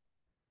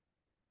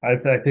 I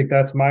think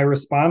that's my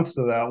response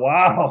to that.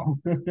 Wow.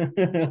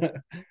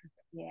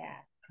 Yeah.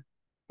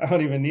 I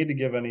don't even need to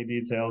give any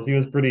details. He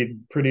was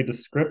pretty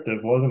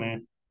descriptive, wasn't he?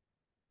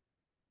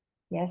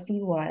 Yes,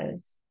 he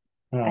was.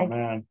 Oh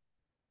man.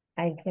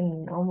 I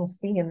can almost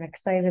see him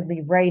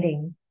excitedly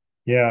writing.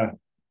 Yeah.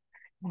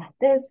 Not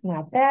this,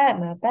 not that,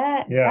 not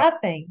that. Yeah.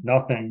 Nothing.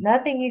 Nothing.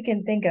 Nothing you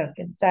can think of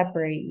can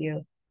separate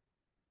you.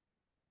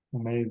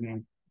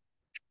 Amazing.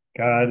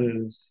 God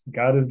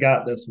has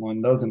got this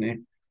one, doesn't he?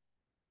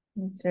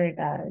 It sure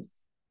does.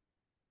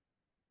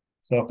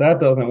 So if that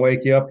doesn't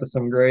wake you up to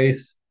some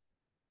grace,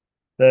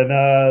 then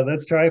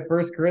let's try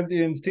 1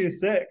 Corinthians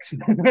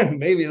 2:6.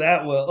 Maybe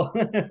that will.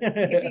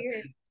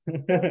 Maybe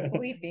you're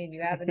sleeping.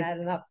 You haven't had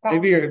enough coffee.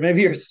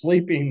 Maybe you're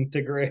sleeping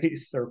to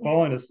grace or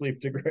falling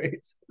asleep to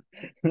grace.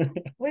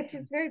 Which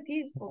is very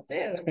peaceful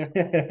too.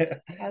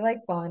 I like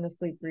falling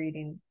asleep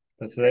reading.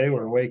 But today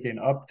we're waking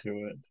up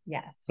to it.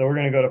 Yes. So we're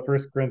going to go to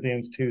 1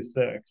 Corinthians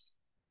 2:6.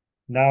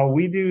 Now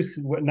we do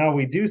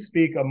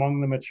speak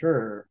among the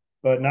mature,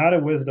 but not a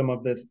wisdom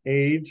of this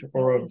age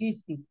or of. We do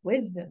speak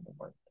wisdom.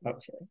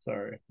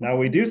 Sorry. Now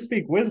we do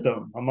speak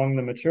wisdom among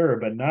the mature,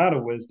 but not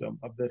a wisdom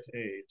of this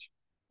age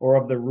or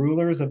of the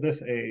rulers of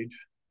this age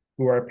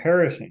who are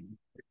perishing.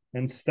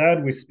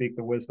 Instead, we speak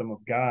the wisdom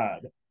of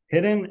God,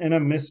 hidden in a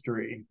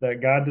mystery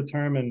that God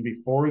determined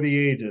before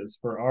the ages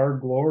for our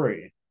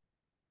glory.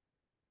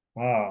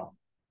 Wow.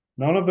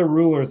 None of the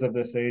rulers of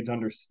this age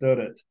understood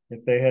it.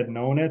 If they had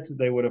known it,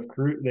 they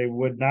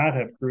would not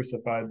have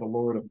crucified the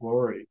Lord of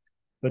glory.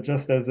 But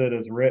just as it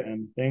is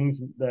written,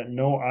 things that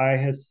no eye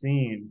has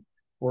seen,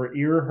 or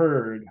ear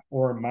heard,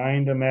 or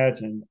mind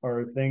imagined,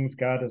 are things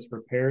God has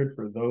prepared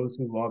for those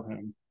who love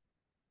him.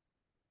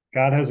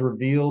 God has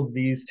revealed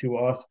these to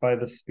us by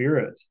the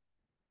Spirit.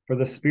 For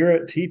the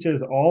Spirit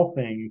teaches all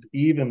things,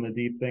 even the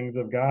deep things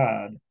of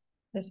God.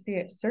 The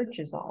Spirit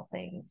searches all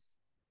things.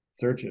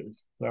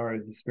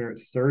 The Spirit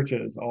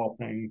searches all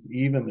things,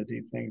 even the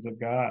deep things of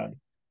God.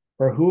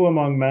 For who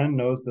among men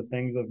knows the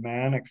things of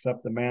man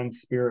except the man's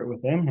spirit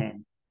within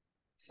him?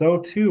 So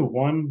too,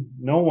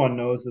 no one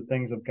knows the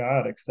things of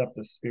God except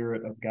the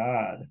Spirit of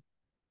God.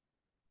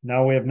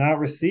 Now we have not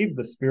received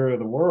the spirit of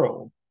the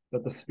world,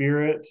 but the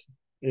Spirit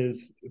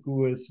is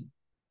who is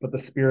but the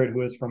Spirit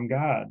who is from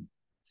God,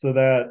 so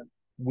that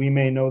we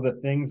may know the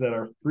things that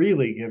are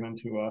freely given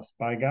to us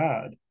by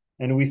God.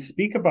 And we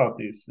speak about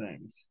these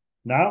things,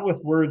 not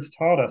with words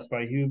taught us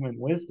by human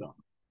wisdom,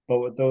 but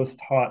with those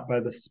taught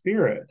by the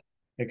Spirit,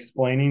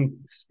 explaining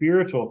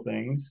spiritual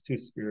things to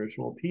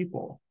spiritual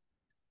people.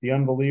 The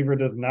unbeliever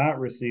does not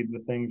receive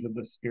the things of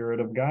the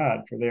Spirit of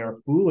God, for they are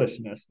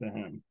foolishness to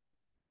him,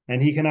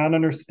 and he cannot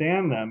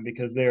understand them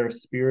because they are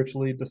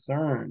spiritually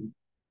discerned.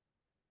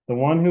 The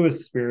one who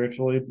is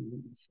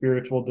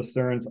spiritual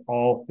discerns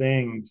all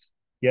things,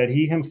 yet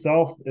he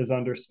himself is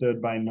understood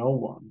by no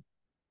one.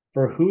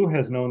 For who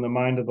has known the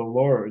mind of the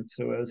Lord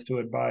so as to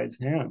advise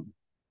him?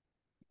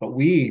 But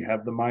we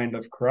have the mind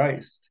of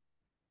Christ.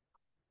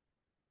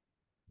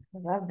 I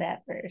love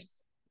that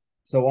verse.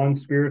 So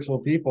unspiritual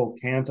people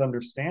can't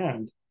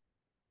understand.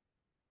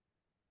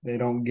 They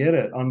don't get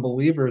it.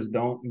 Unbelievers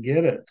don't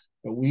get it.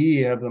 But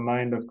we have the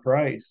mind of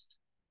Christ.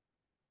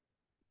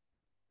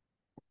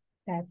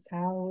 That's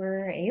how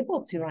we're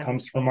able to It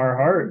comes from understand, our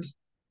heart,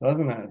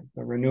 doesn't it?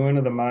 The renewing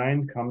of the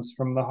mind comes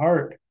from the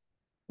heart.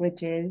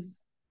 which is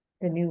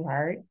the new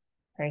heart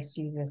Christ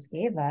Jesus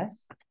gave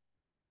us.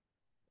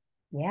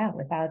 Yeah,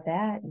 without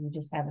that, you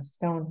just have a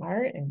stone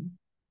heart and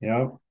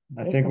Yeah,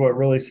 I think what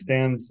really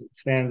stands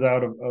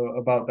out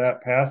about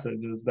that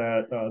passage is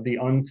that the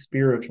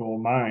unspiritual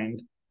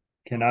mind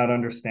cannot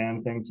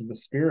understand things of the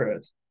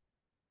spirit.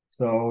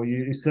 So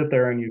you sit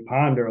there and you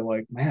ponder,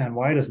 like, man,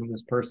 why doesn't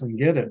this person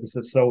get it? This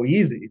is so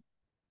easy.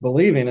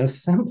 Believing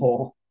is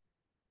simple,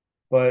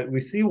 but we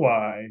see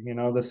why.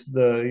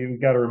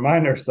 You've got to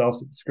remind ourselves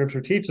that the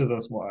scripture teaches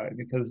us why,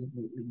 because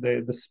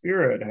the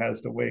spirit has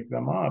to wake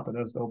them up. It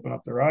has to open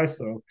up their eyes.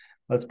 So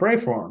let's pray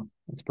for them.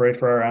 Let's pray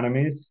for our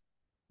enemies.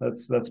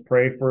 Let's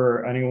pray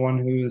for anyone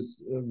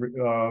who's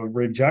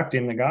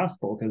rejecting the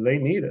gospel, because they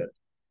need it.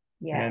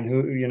 yeah, And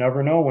who, you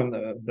never know when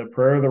the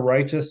prayer of the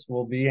righteous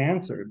will be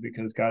answered,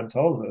 because God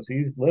tells us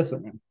he's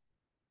listening.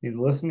 He's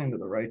listening to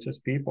the righteous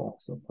people.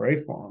 So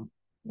pray for them.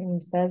 and he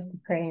says to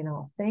pray in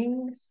all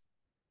things.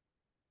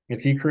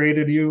 If he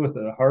created you with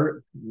a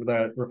heart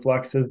that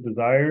reflects his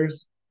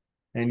desires,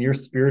 and you're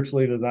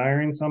spiritually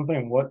desiring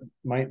something, what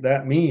might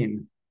that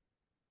mean?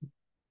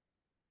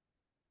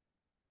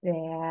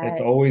 It's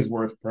That always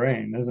worth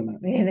praying, isn't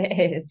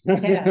it is.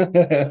 Yeah,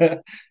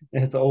 it?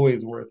 It's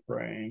always worth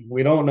praying.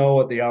 We don't know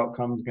what the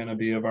outcome's going to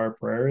be of our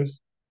prayers.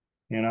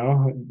 It's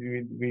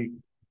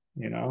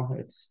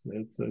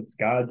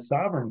God's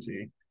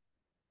sovereignty.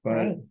 But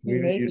right. He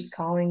may be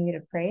calling you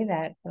to pray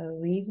that for a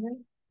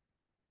reason.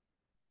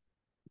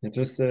 it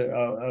just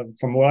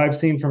from what I've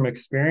seen from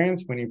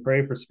experience, when you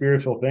pray for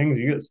spiritual things,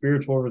 you get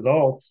spiritual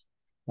results.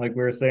 Like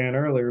we were saying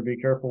earlier, be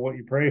careful what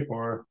you pray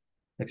for.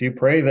 If you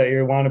pray that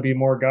you want to be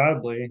more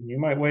godly, you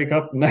might wake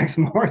up the next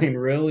morning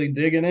really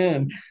digging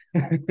in.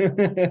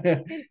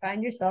 And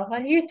find yourself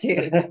on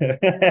YouTube.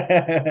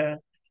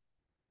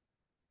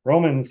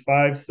 Romans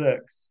 5:6.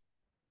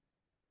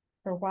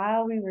 For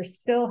while we were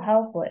still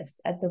helpless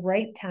at the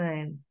right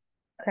time,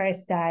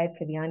 Christ died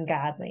for the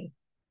ungodly.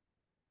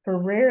 For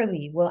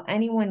rarely will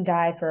anyone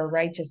die for a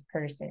righteous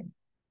person,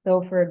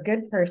 though for a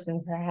good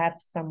person,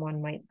 perhaps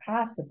someone might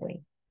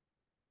possibly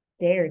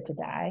dare to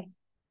die.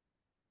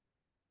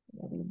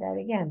 I'll read that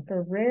again.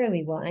 For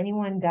rarely will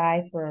anyone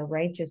die for a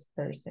righteous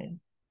person,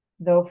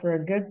 though for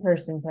a good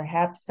person,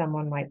 perhaps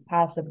someone might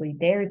possibly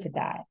dare to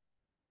die.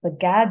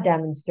 But God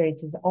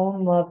demonstrates his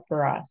own love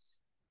for us,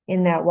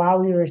 in that while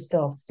we were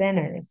still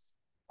sinners,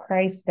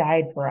 Christ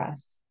died for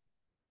us.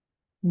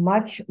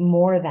 Much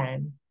more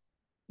then,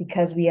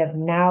 because we have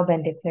now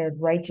been declared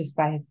righteous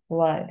by his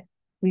blood,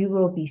 we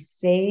will be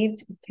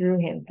saved through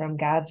him from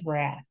God's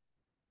wrath.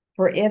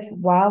 For if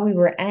while we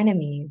were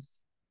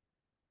enemies,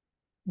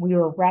 we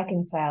were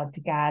reconciled to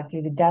God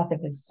through the death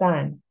of his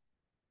son,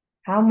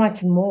 how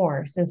much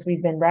more, since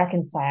we've been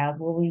reconciled,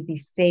 will we be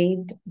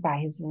saved by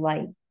his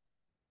life?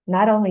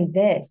 Not only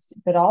this,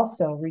 but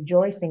also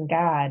rejoice in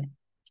God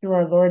through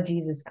our Lord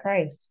Jesus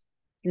Christ,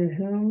 through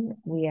whom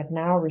we have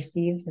now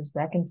received his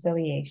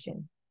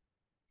reconciliation.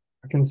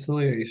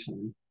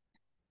 Reconciliation.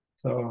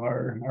 So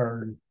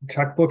our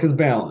checkbook is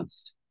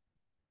balanced.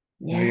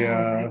 We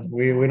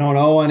don't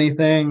owe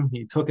anything.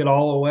 He took it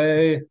all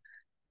away,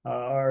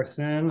 our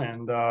sin,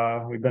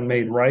 and we've been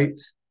made right.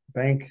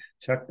 Bank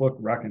checkbook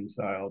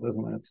reconciled,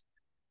 isn't it?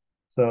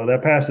 So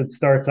that passage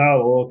starts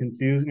out a little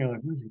confusing. You're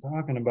like, what is he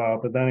talking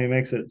about? But then he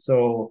makes it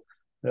so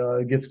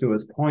it gets to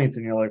his point,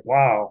 and you're like,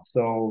 wow.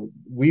 So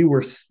we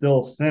were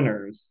still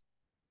sinners.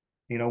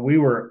 We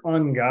were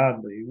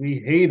ungodly. We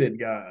hated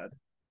God,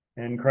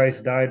 and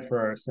Christ died for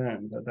our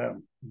sins.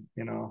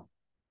 You know,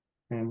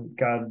 and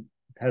God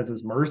has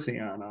his mercy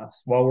on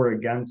us while we're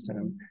against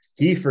him.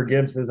 He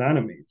forgives his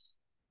enemies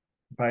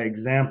by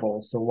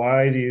example. So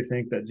why do you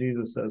think that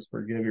Jesus says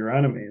forgive your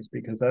enemies?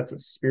 Because that's a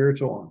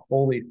spiritual and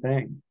holy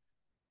thing.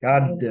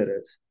 God did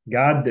it.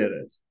 God did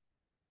it.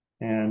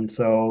 And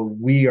so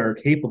we are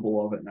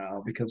capable of it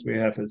now because we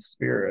have his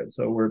spirit.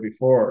 So where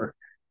before,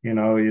 you'd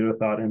have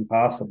thought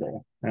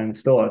impossible. And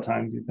still at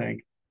times you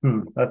think,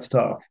 that's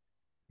tough.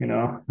 You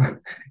know,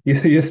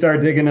 you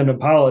start digging into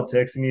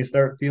politics and you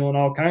start feeling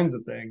all kinds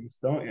of things,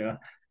 don't you?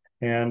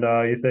 And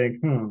you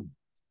think,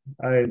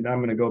 I'm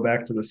going to go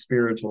back to the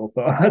spiritual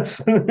thoughts,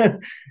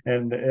 and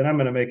I'm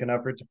going to make an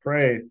effort to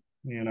pray,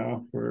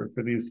 for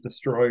these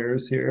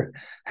destroyers here.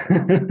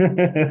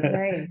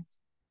 Right.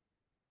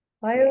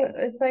 Well, So,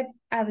 it's like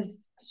I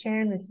was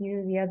sharing with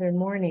you the other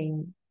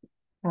morning.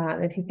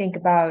 If you think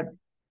about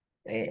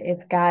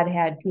if God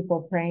had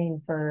people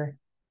praying for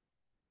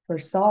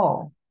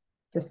Saul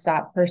to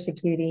stop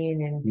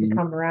persecuting and to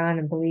come around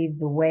and believe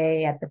the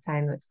way, at the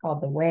time it's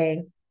called the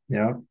way.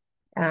 yeah,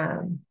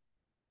 Um,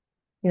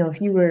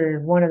 if you were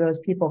one of those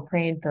people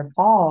praying for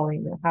Paul,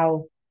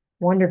 how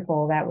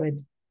wonderful that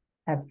would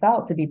have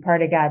felt to be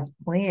part of God's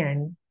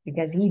plan,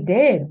 because he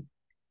did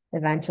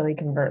eventually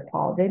convert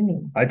Paul, didn't he?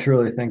 I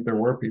truly think there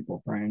were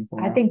people praying I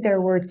for him. think there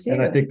were And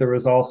I too. think there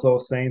was also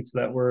saints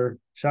that were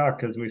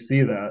shocked because we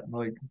see that,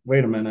 like,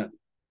 wait a minute.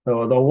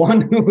 So the one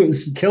who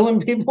was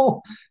killing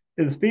people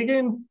is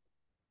speaking,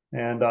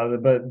 and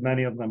but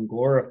many of them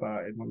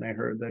glorified when they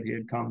heard that he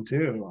had come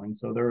too. And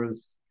so there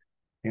was,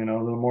 the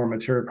more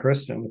mature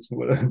Christians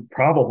would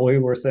probably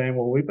were saying,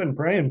 well, we've been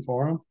praying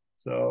for him.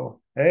 So,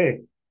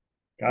 hey,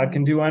 God can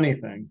And do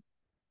anything.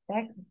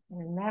 that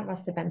and that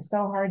must have been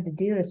so hard to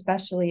do,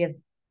 especially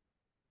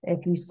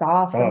if you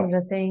saw some Oh, of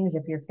the things,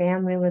 if your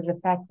family was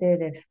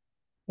affected, if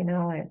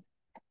it,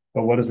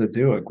 but what does it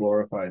do? It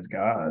glorifies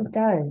God. it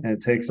does. And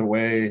it takes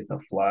away the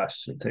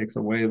flesh. It takes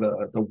away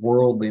the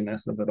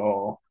worldliness of it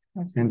all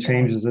Yes, and it does.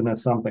 changes it into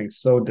something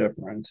so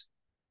different.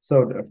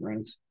 So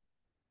different.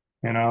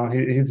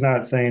 He's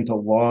not saying to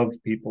love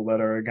people that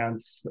are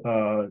against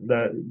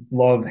that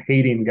love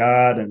hating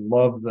God and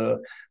love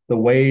the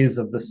ways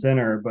of the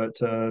sinner, but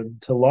to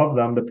love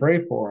them, to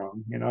pray for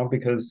them,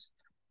 because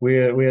we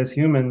as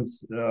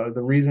humans, the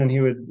reason he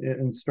would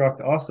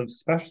instruct us,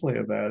 especially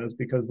of that, is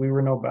because we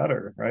were no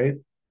better, right?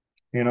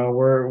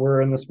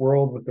 We're in this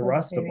world with the That's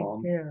rest of very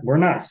them. true. We're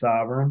not Yes.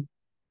 sovereign.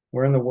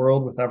 We're in the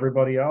world with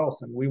everybody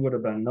else, and we would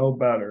have been no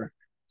better.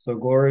 So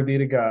glory be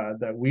to God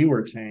that we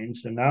were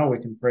changed, and now we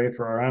can pray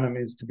for our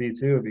enemies to be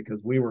too, because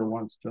we were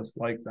once just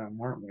like them,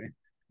 weren't we?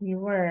 You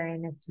were,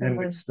 and if And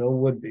we someone still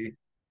would be.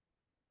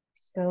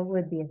 still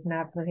would be, if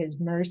not for his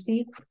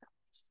mercy.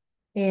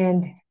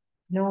 And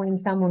knowing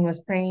someone was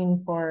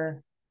praying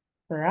for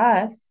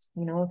us,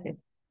 if it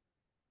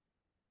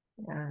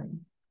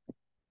um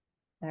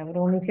that would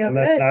only feel And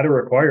that's good. not a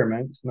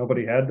requirement.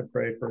 Nobody had to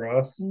pray for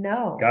us.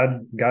 No.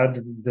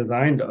 God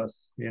designed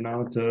us,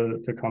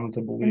 to come to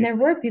And belief. there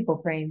were people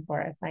praying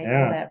for us. I know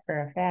Yeah. that for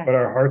a But fact.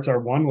 our hearts are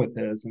one with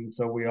his, and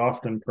so we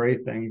often pray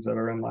things that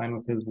are in line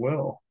with his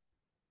will.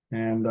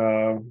 And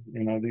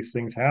these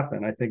things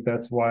happen. I think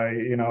that's why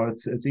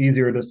it's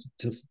easier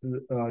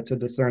to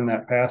discern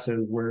that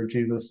passage where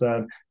Jesus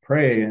said,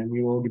 "Pray, and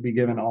you will be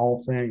given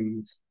all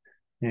things."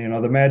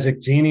 The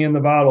magic genie in the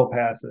bottle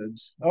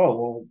passage. Oh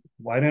well,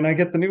 why didn't I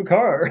get the new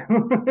car?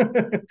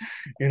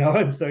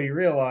 And so you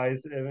realize,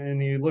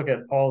 and you look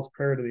at Paul's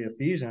prayer to the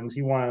Ephesians.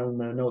 He wanted them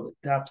to know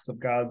the depths of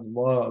God's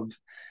love.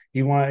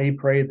 He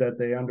prayed that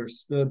they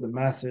understood the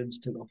message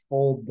to the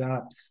full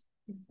depths,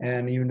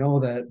 and you know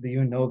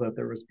that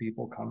there was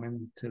people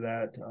coming to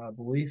that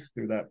belief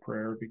through that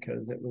prayer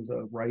because it was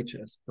a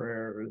righteous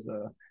prayer.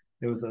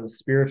 It was a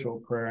spiritual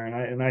prayer,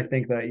 and I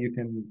think that you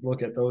can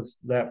look at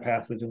that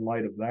passage in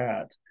light of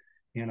that.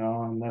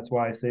 And that's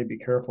why I say be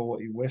careful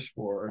what you wish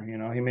for.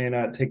 He may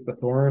not take the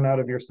thorn out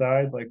of your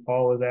side like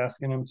Paul is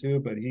asking him to,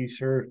 but he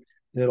sure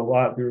did a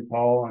lot through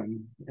Paul,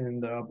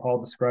 and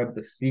Paul described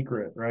the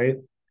secret, right?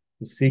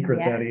 The secret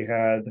that he Yes.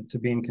 had to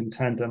being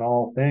content in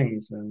all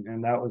things,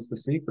 and that was the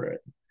secret.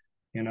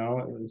 It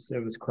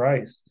was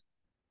Christ.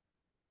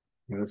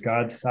 It was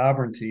God's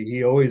sovereignty.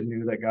 He always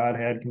knew that God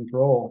had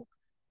control.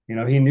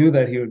 He knew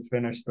that he would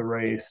finish the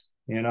race.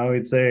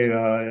 He'd say,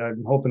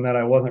 "I'm hoping that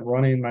I wasn't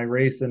running my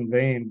race in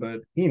vain," but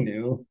he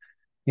knew.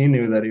 He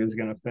knew that he was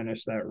going to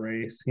finish that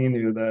race. He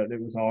knew that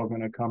it was all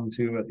going to come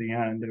to at the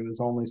end. It was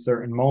only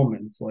certain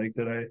moments, like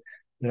did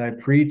I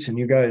preach and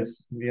you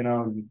guys,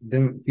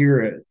 didn't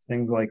hear it,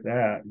 things like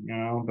that,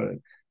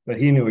 but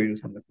he knew he was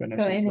going to So finish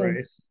his in his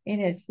race. in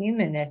his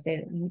humanness, he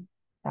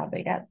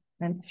probably got,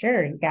 I'm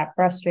sure he got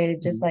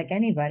frustrated just like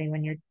anybody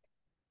when you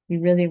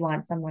really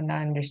want someone to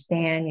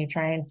understand, you're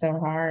trying so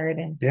hard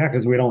and Yeah,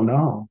 because we don't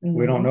know.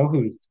 We don't mhm. know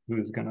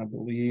who's going to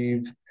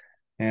believe,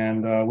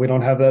 and we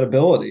don't have that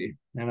ability.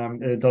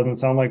 And it doesn't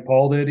sound like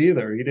Paul did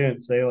either. He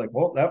didn't say like,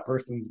 "Well, that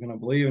person's going to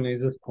believe," and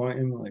he's just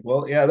pointing like,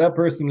 "Well, yeah, that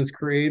person was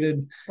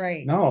created."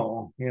 Right.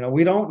 No,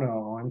 we don't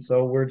know, and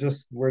so we're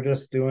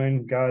just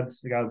doing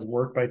God's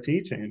work by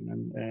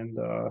teaching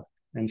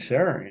and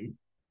sharing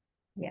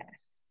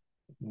Yes.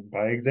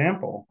 by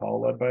example.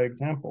 Paul led by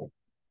example.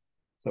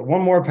 So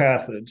one more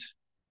passage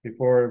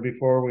before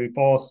we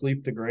fall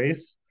asleep to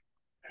grace.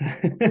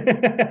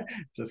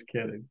 Just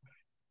kidding.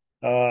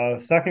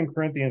 Second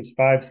Corinthians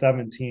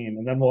 5:17,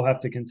 and then we'll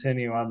have to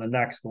continue on the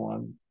next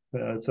one,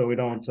 so we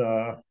don't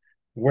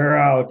wear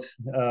out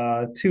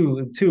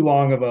too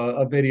long of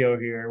a video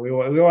here. We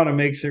want to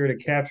make sure to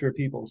capture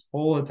people's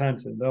full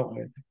attention, don't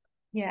we?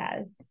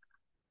 Yes.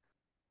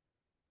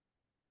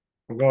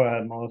 Well, go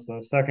ahead,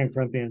 Melissa. Second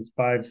Corinthians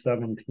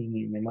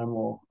 5:17,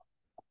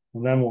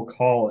 and then we'll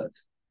call it.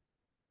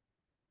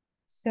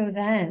 So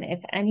then, if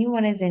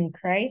anyone is in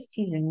Christ,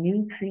 he's a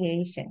new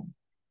creation.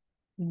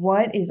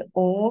 What is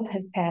old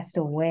has passed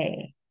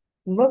away.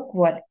 Look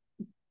what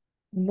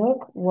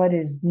look what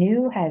is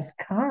new has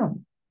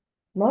come.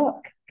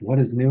 Look. What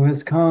is new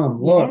has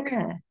come. Look,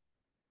 Yeah.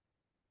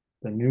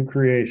 the new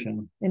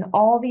creation. And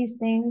all these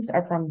things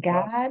are from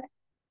Yes. God.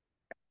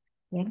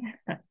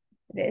 Yeah,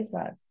 it is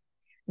us.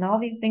 And all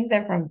these things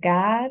are from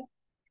God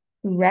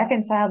who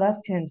reconciled us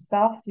to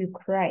himself through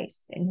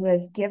Christ and who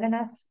has given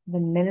us the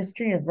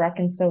ministry of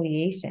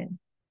reconciliation.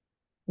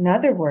 In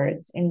other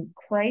words, in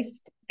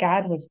Christ,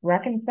 God was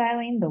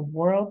reconciling the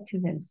world to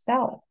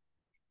himself,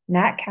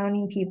 not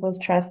counting people's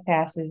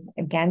trespasses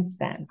against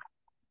them.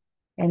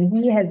 And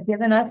he has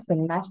given us the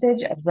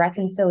message of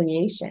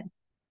reconciliation.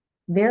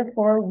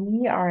 Therefore,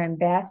 we are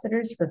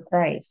ambassadors for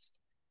Christ,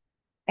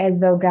 as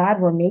though God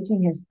were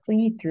making his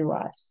plea through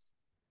us.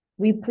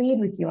 We plead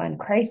with you on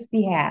Christ's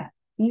behalf,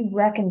 be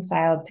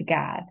reconciled to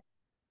God.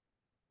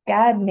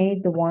 God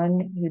made the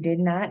one who did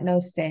not know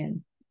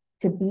sin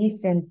to be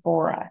sin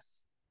for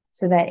us,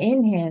 so that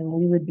in him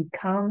we would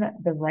become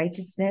the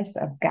righteousness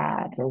of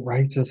God. The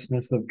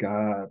righteousness of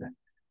God.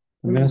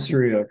 The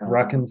ministry of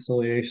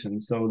reconciliation.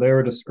 So they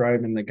were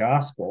describing the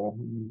gospel,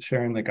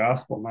 sharing the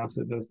gospel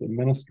message as the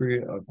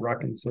ministry of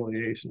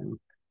reconciliation.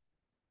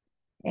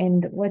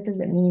 And what does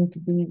it mean to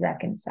be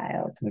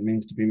reconciled? It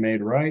means to be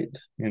made right,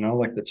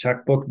 like the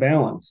checkbook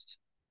balanced.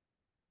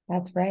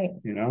 That's right.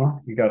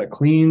 You got a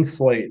clean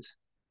slate.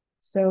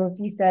 So if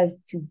he says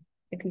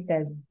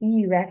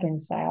be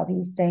reconciled,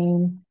 he's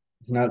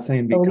not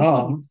saying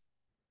become,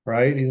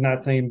 right? He's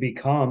not saying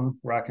become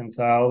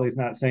reconciled. He's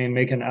not saying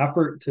make an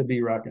effort to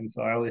be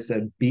reconciled. He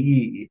said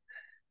be.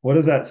 What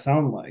does that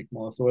sound like,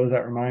 Melissa? What does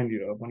that remind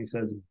you of when he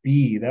says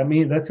be?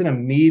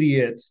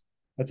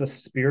 That's a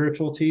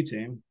spiritual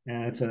teaching,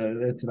 and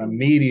it's an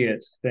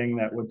immediate thing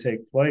that would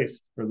take place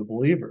for the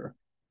believer.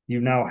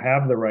 You now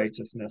have the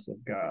righteousness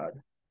of God.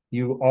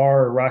 You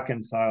are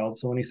reconciled.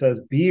 So when he says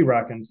be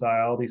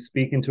reconciled, he's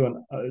speaking to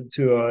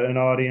an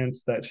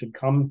audience that should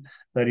come,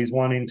 that he's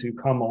wanting to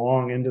come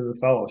along into the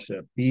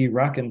fellowship. Be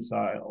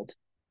reconciled.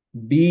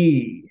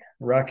 Be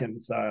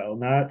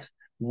reconciled, not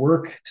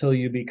work till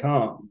you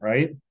become,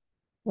 right?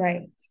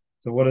 right.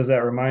 So what does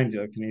that remind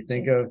you? Can you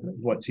think of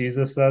what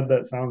Jesus said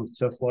that sounds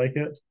just like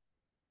it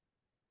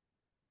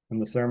in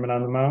the Sermon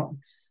on the Mount?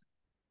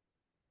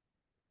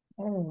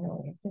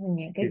 Oh, you're giving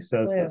me a good He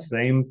says clue. the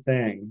same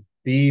thing.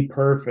 Be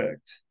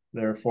perfect,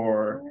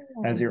 therefore,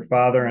 as your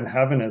Father in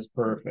heaven is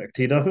perfect.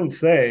 He doesn't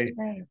say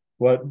Right.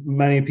 what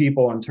many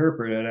people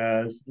interpret it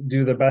as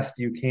do the best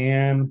you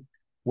can,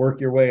 work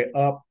your way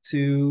up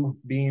to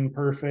being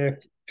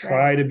perfect,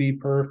 try to be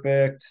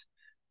perfect,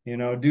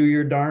 do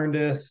your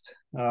darndest,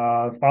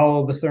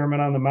 follow the Sermon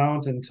on the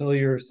Mount until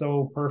you're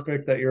so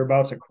perfect that you're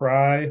about to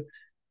cry.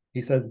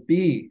 He says,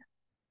 be.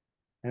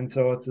 And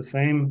so it's the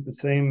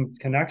same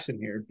connection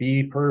here.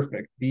 Be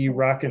perfect, be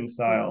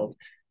reconciled.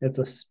 It's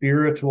a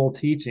spiritual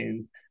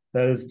teaching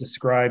that is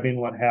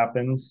describing what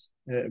happens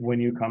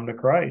when you come to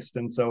Christ.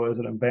 And so is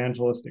an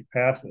evangelistic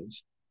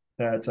passage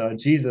that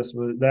Jesus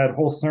was, that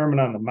whole Sermon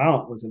on the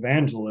Mount was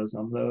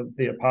evangelism.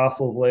 The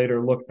apostles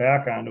later looked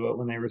back onto it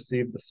when they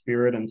received the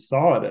Spirit and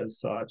saw it as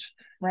such.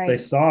 Right. They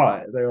saw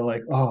it. They were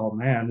like, oh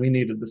man, we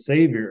needed the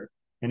Savior.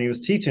 And he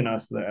was teaching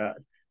us that.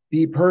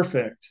 Be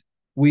perfect.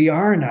 We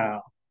are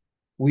now.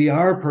 We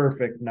are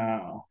perfect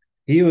now.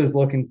 He was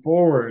looking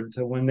forward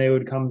to when they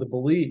would come to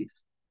belief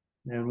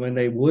and when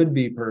they would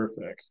be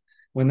perfect,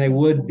 when they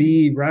would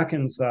be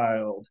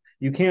reconciled.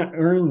 You can't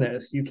earn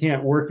this. You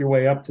can't work your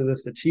way up to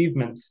this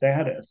achievement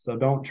status. So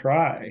don't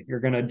try.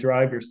 You're going to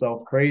drive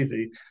yourself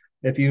crazy.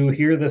 If you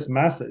hear this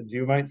message,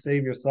 you might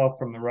save yourself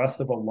from the rest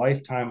of a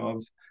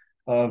lifetime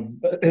of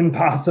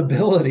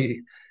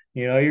impossibility.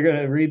 You're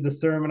going to read the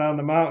Sermon on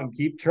the Mount and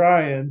keep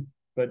trying,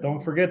 but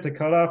don't forget to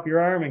cut off your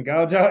arm and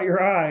gouge out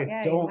your eye.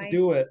 Yeah, don't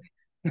do it.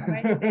 You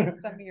might save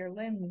some of your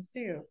limbs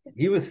too.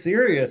 He was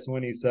serious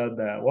when he said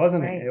that,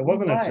 wasn't he? It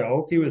wasn't a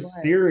joke. He was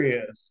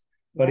serious,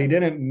 but he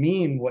didn't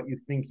mean what you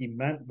think he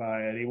meant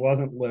by it. He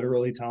wasn't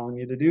literally telling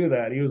you to do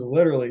that. He was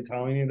literally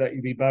telling you that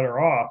you'd be better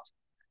off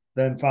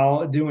than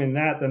doing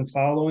that than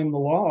following the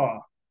law.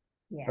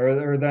 Yes.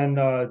 Or then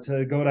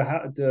to go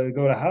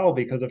to hell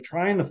because of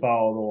trying to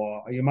follow the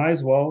law. You might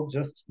as well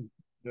just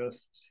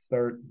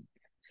start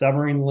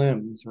severing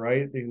limbs,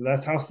 right?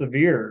 That's how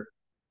severe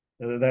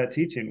that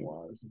teaching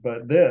was.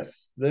 But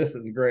this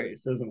is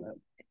grace, isn't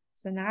it?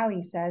 So now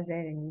he says it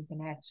and you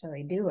can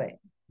actually do it.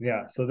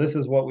 Yeah, so this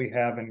is what we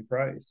have in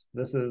Christ.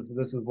 This is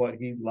what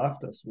he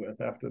left us with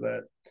after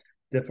that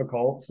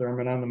difficult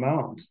Sermon on the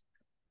Mount.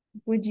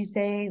 Would you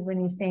say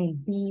when he's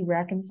saying be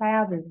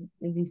reconciled,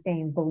 is he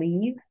saying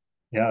believe?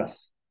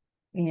 Yes.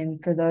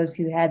 And for those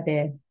who had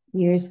the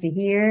ears to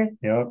hear,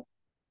 Yep.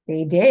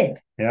 they did.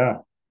 Yeah.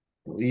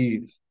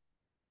 Believe.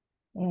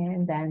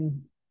 And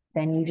then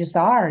you just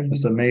are.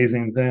 This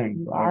amazing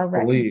thing You are of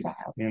belief,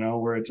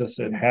 reconciled. where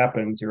it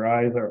happens. Your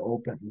eyes are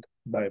opened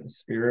by the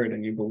Spirit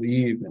and you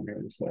believe, and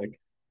you're just like,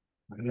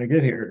 how did I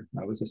get here?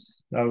 I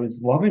was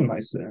loving my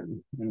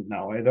sin, and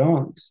now I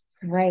don't.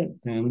 Right.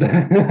 And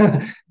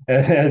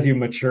as you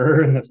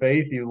mature in the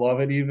faith, you love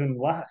it even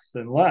less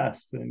and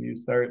less, and you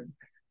start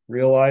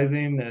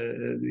realizing,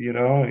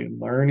 and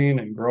learning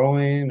and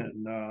growing,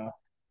 and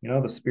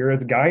the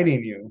Spirit's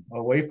guiding you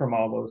away from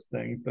all those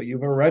things. But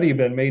you've already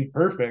been made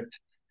perfect.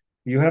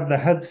 You have the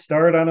head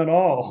start on it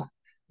all.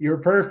 You're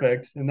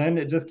perfect, and then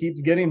it just keeps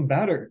getting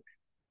better.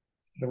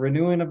 The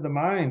renewing of the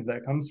mind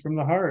that comes from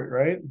the heart,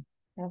 right?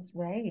 That's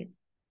right.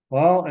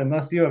 Well,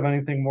 unless you have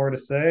anything more to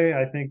say,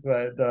 I think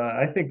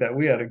that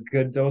we had a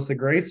good dose of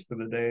grace for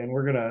the day, and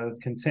we're gonna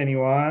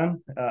continue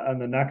on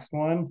the next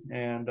one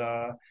and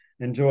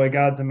enjoy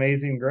God's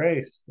amazing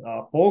grace,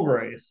 full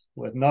grace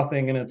with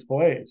nothing in its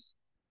place.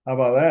 How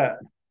about that?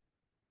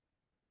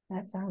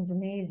 That sounds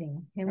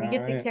amazing. And All we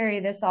get to right. carry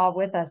this all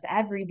with us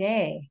every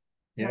day.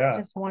 It's not Yeah.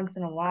 just once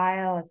in a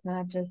while. It's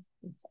not just,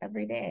 it's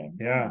every day.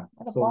 Yeah.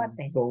 What a So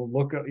blessing. so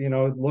look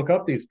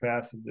up these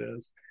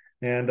passages.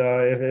 And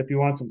if you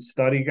want some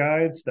study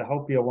guides to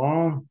help you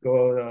along,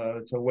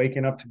 go to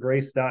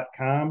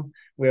wakinguptograce.com.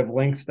 We have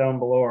links down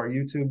below our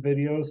YouTube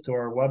videos to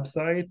our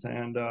website.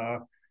 And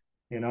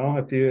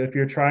if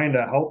you're trying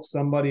to help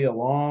somebody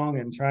along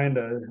and trying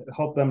to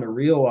help them to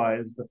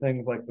realize the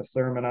things like the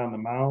Sermon on the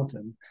Mount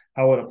and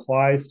how it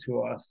applies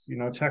to us,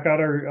 check out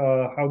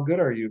our How Good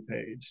Are You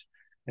page.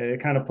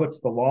 It kind of puts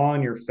the law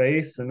in your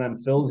face and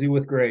then fills you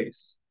with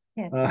grace.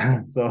 Yes.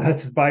 So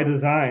that's by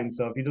design.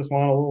 So if you just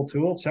want a little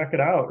tool, check it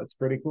out. It's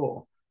pretty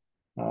cool.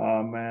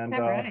 And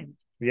All right.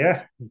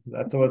 yeah,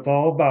 that's what it's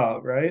all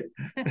about, right?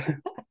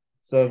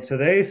 So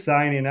today,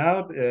 signing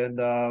out, and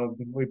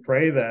we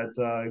pray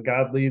that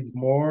God leads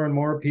more and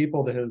more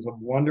people to His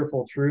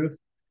wonderful truth.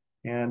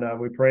 And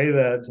we pray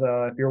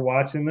that if you're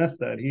watching this,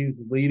 that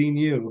He's leading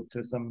you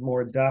to some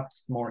more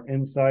depths, more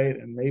insight,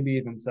 and maybe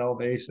even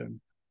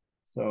salvation.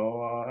 So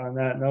on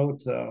that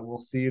note, we'll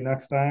see you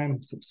next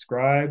time.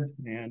 Subscribe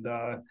and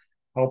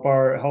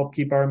help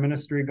keep our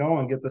ministry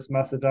going. Get this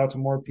message out to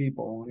more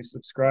people. When you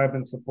subscribe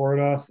and support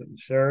us and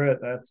share it,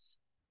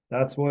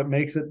 that's what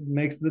makes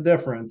the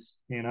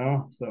difference.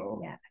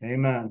 So Yes.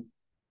 amen.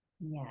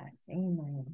 Yes. Amen.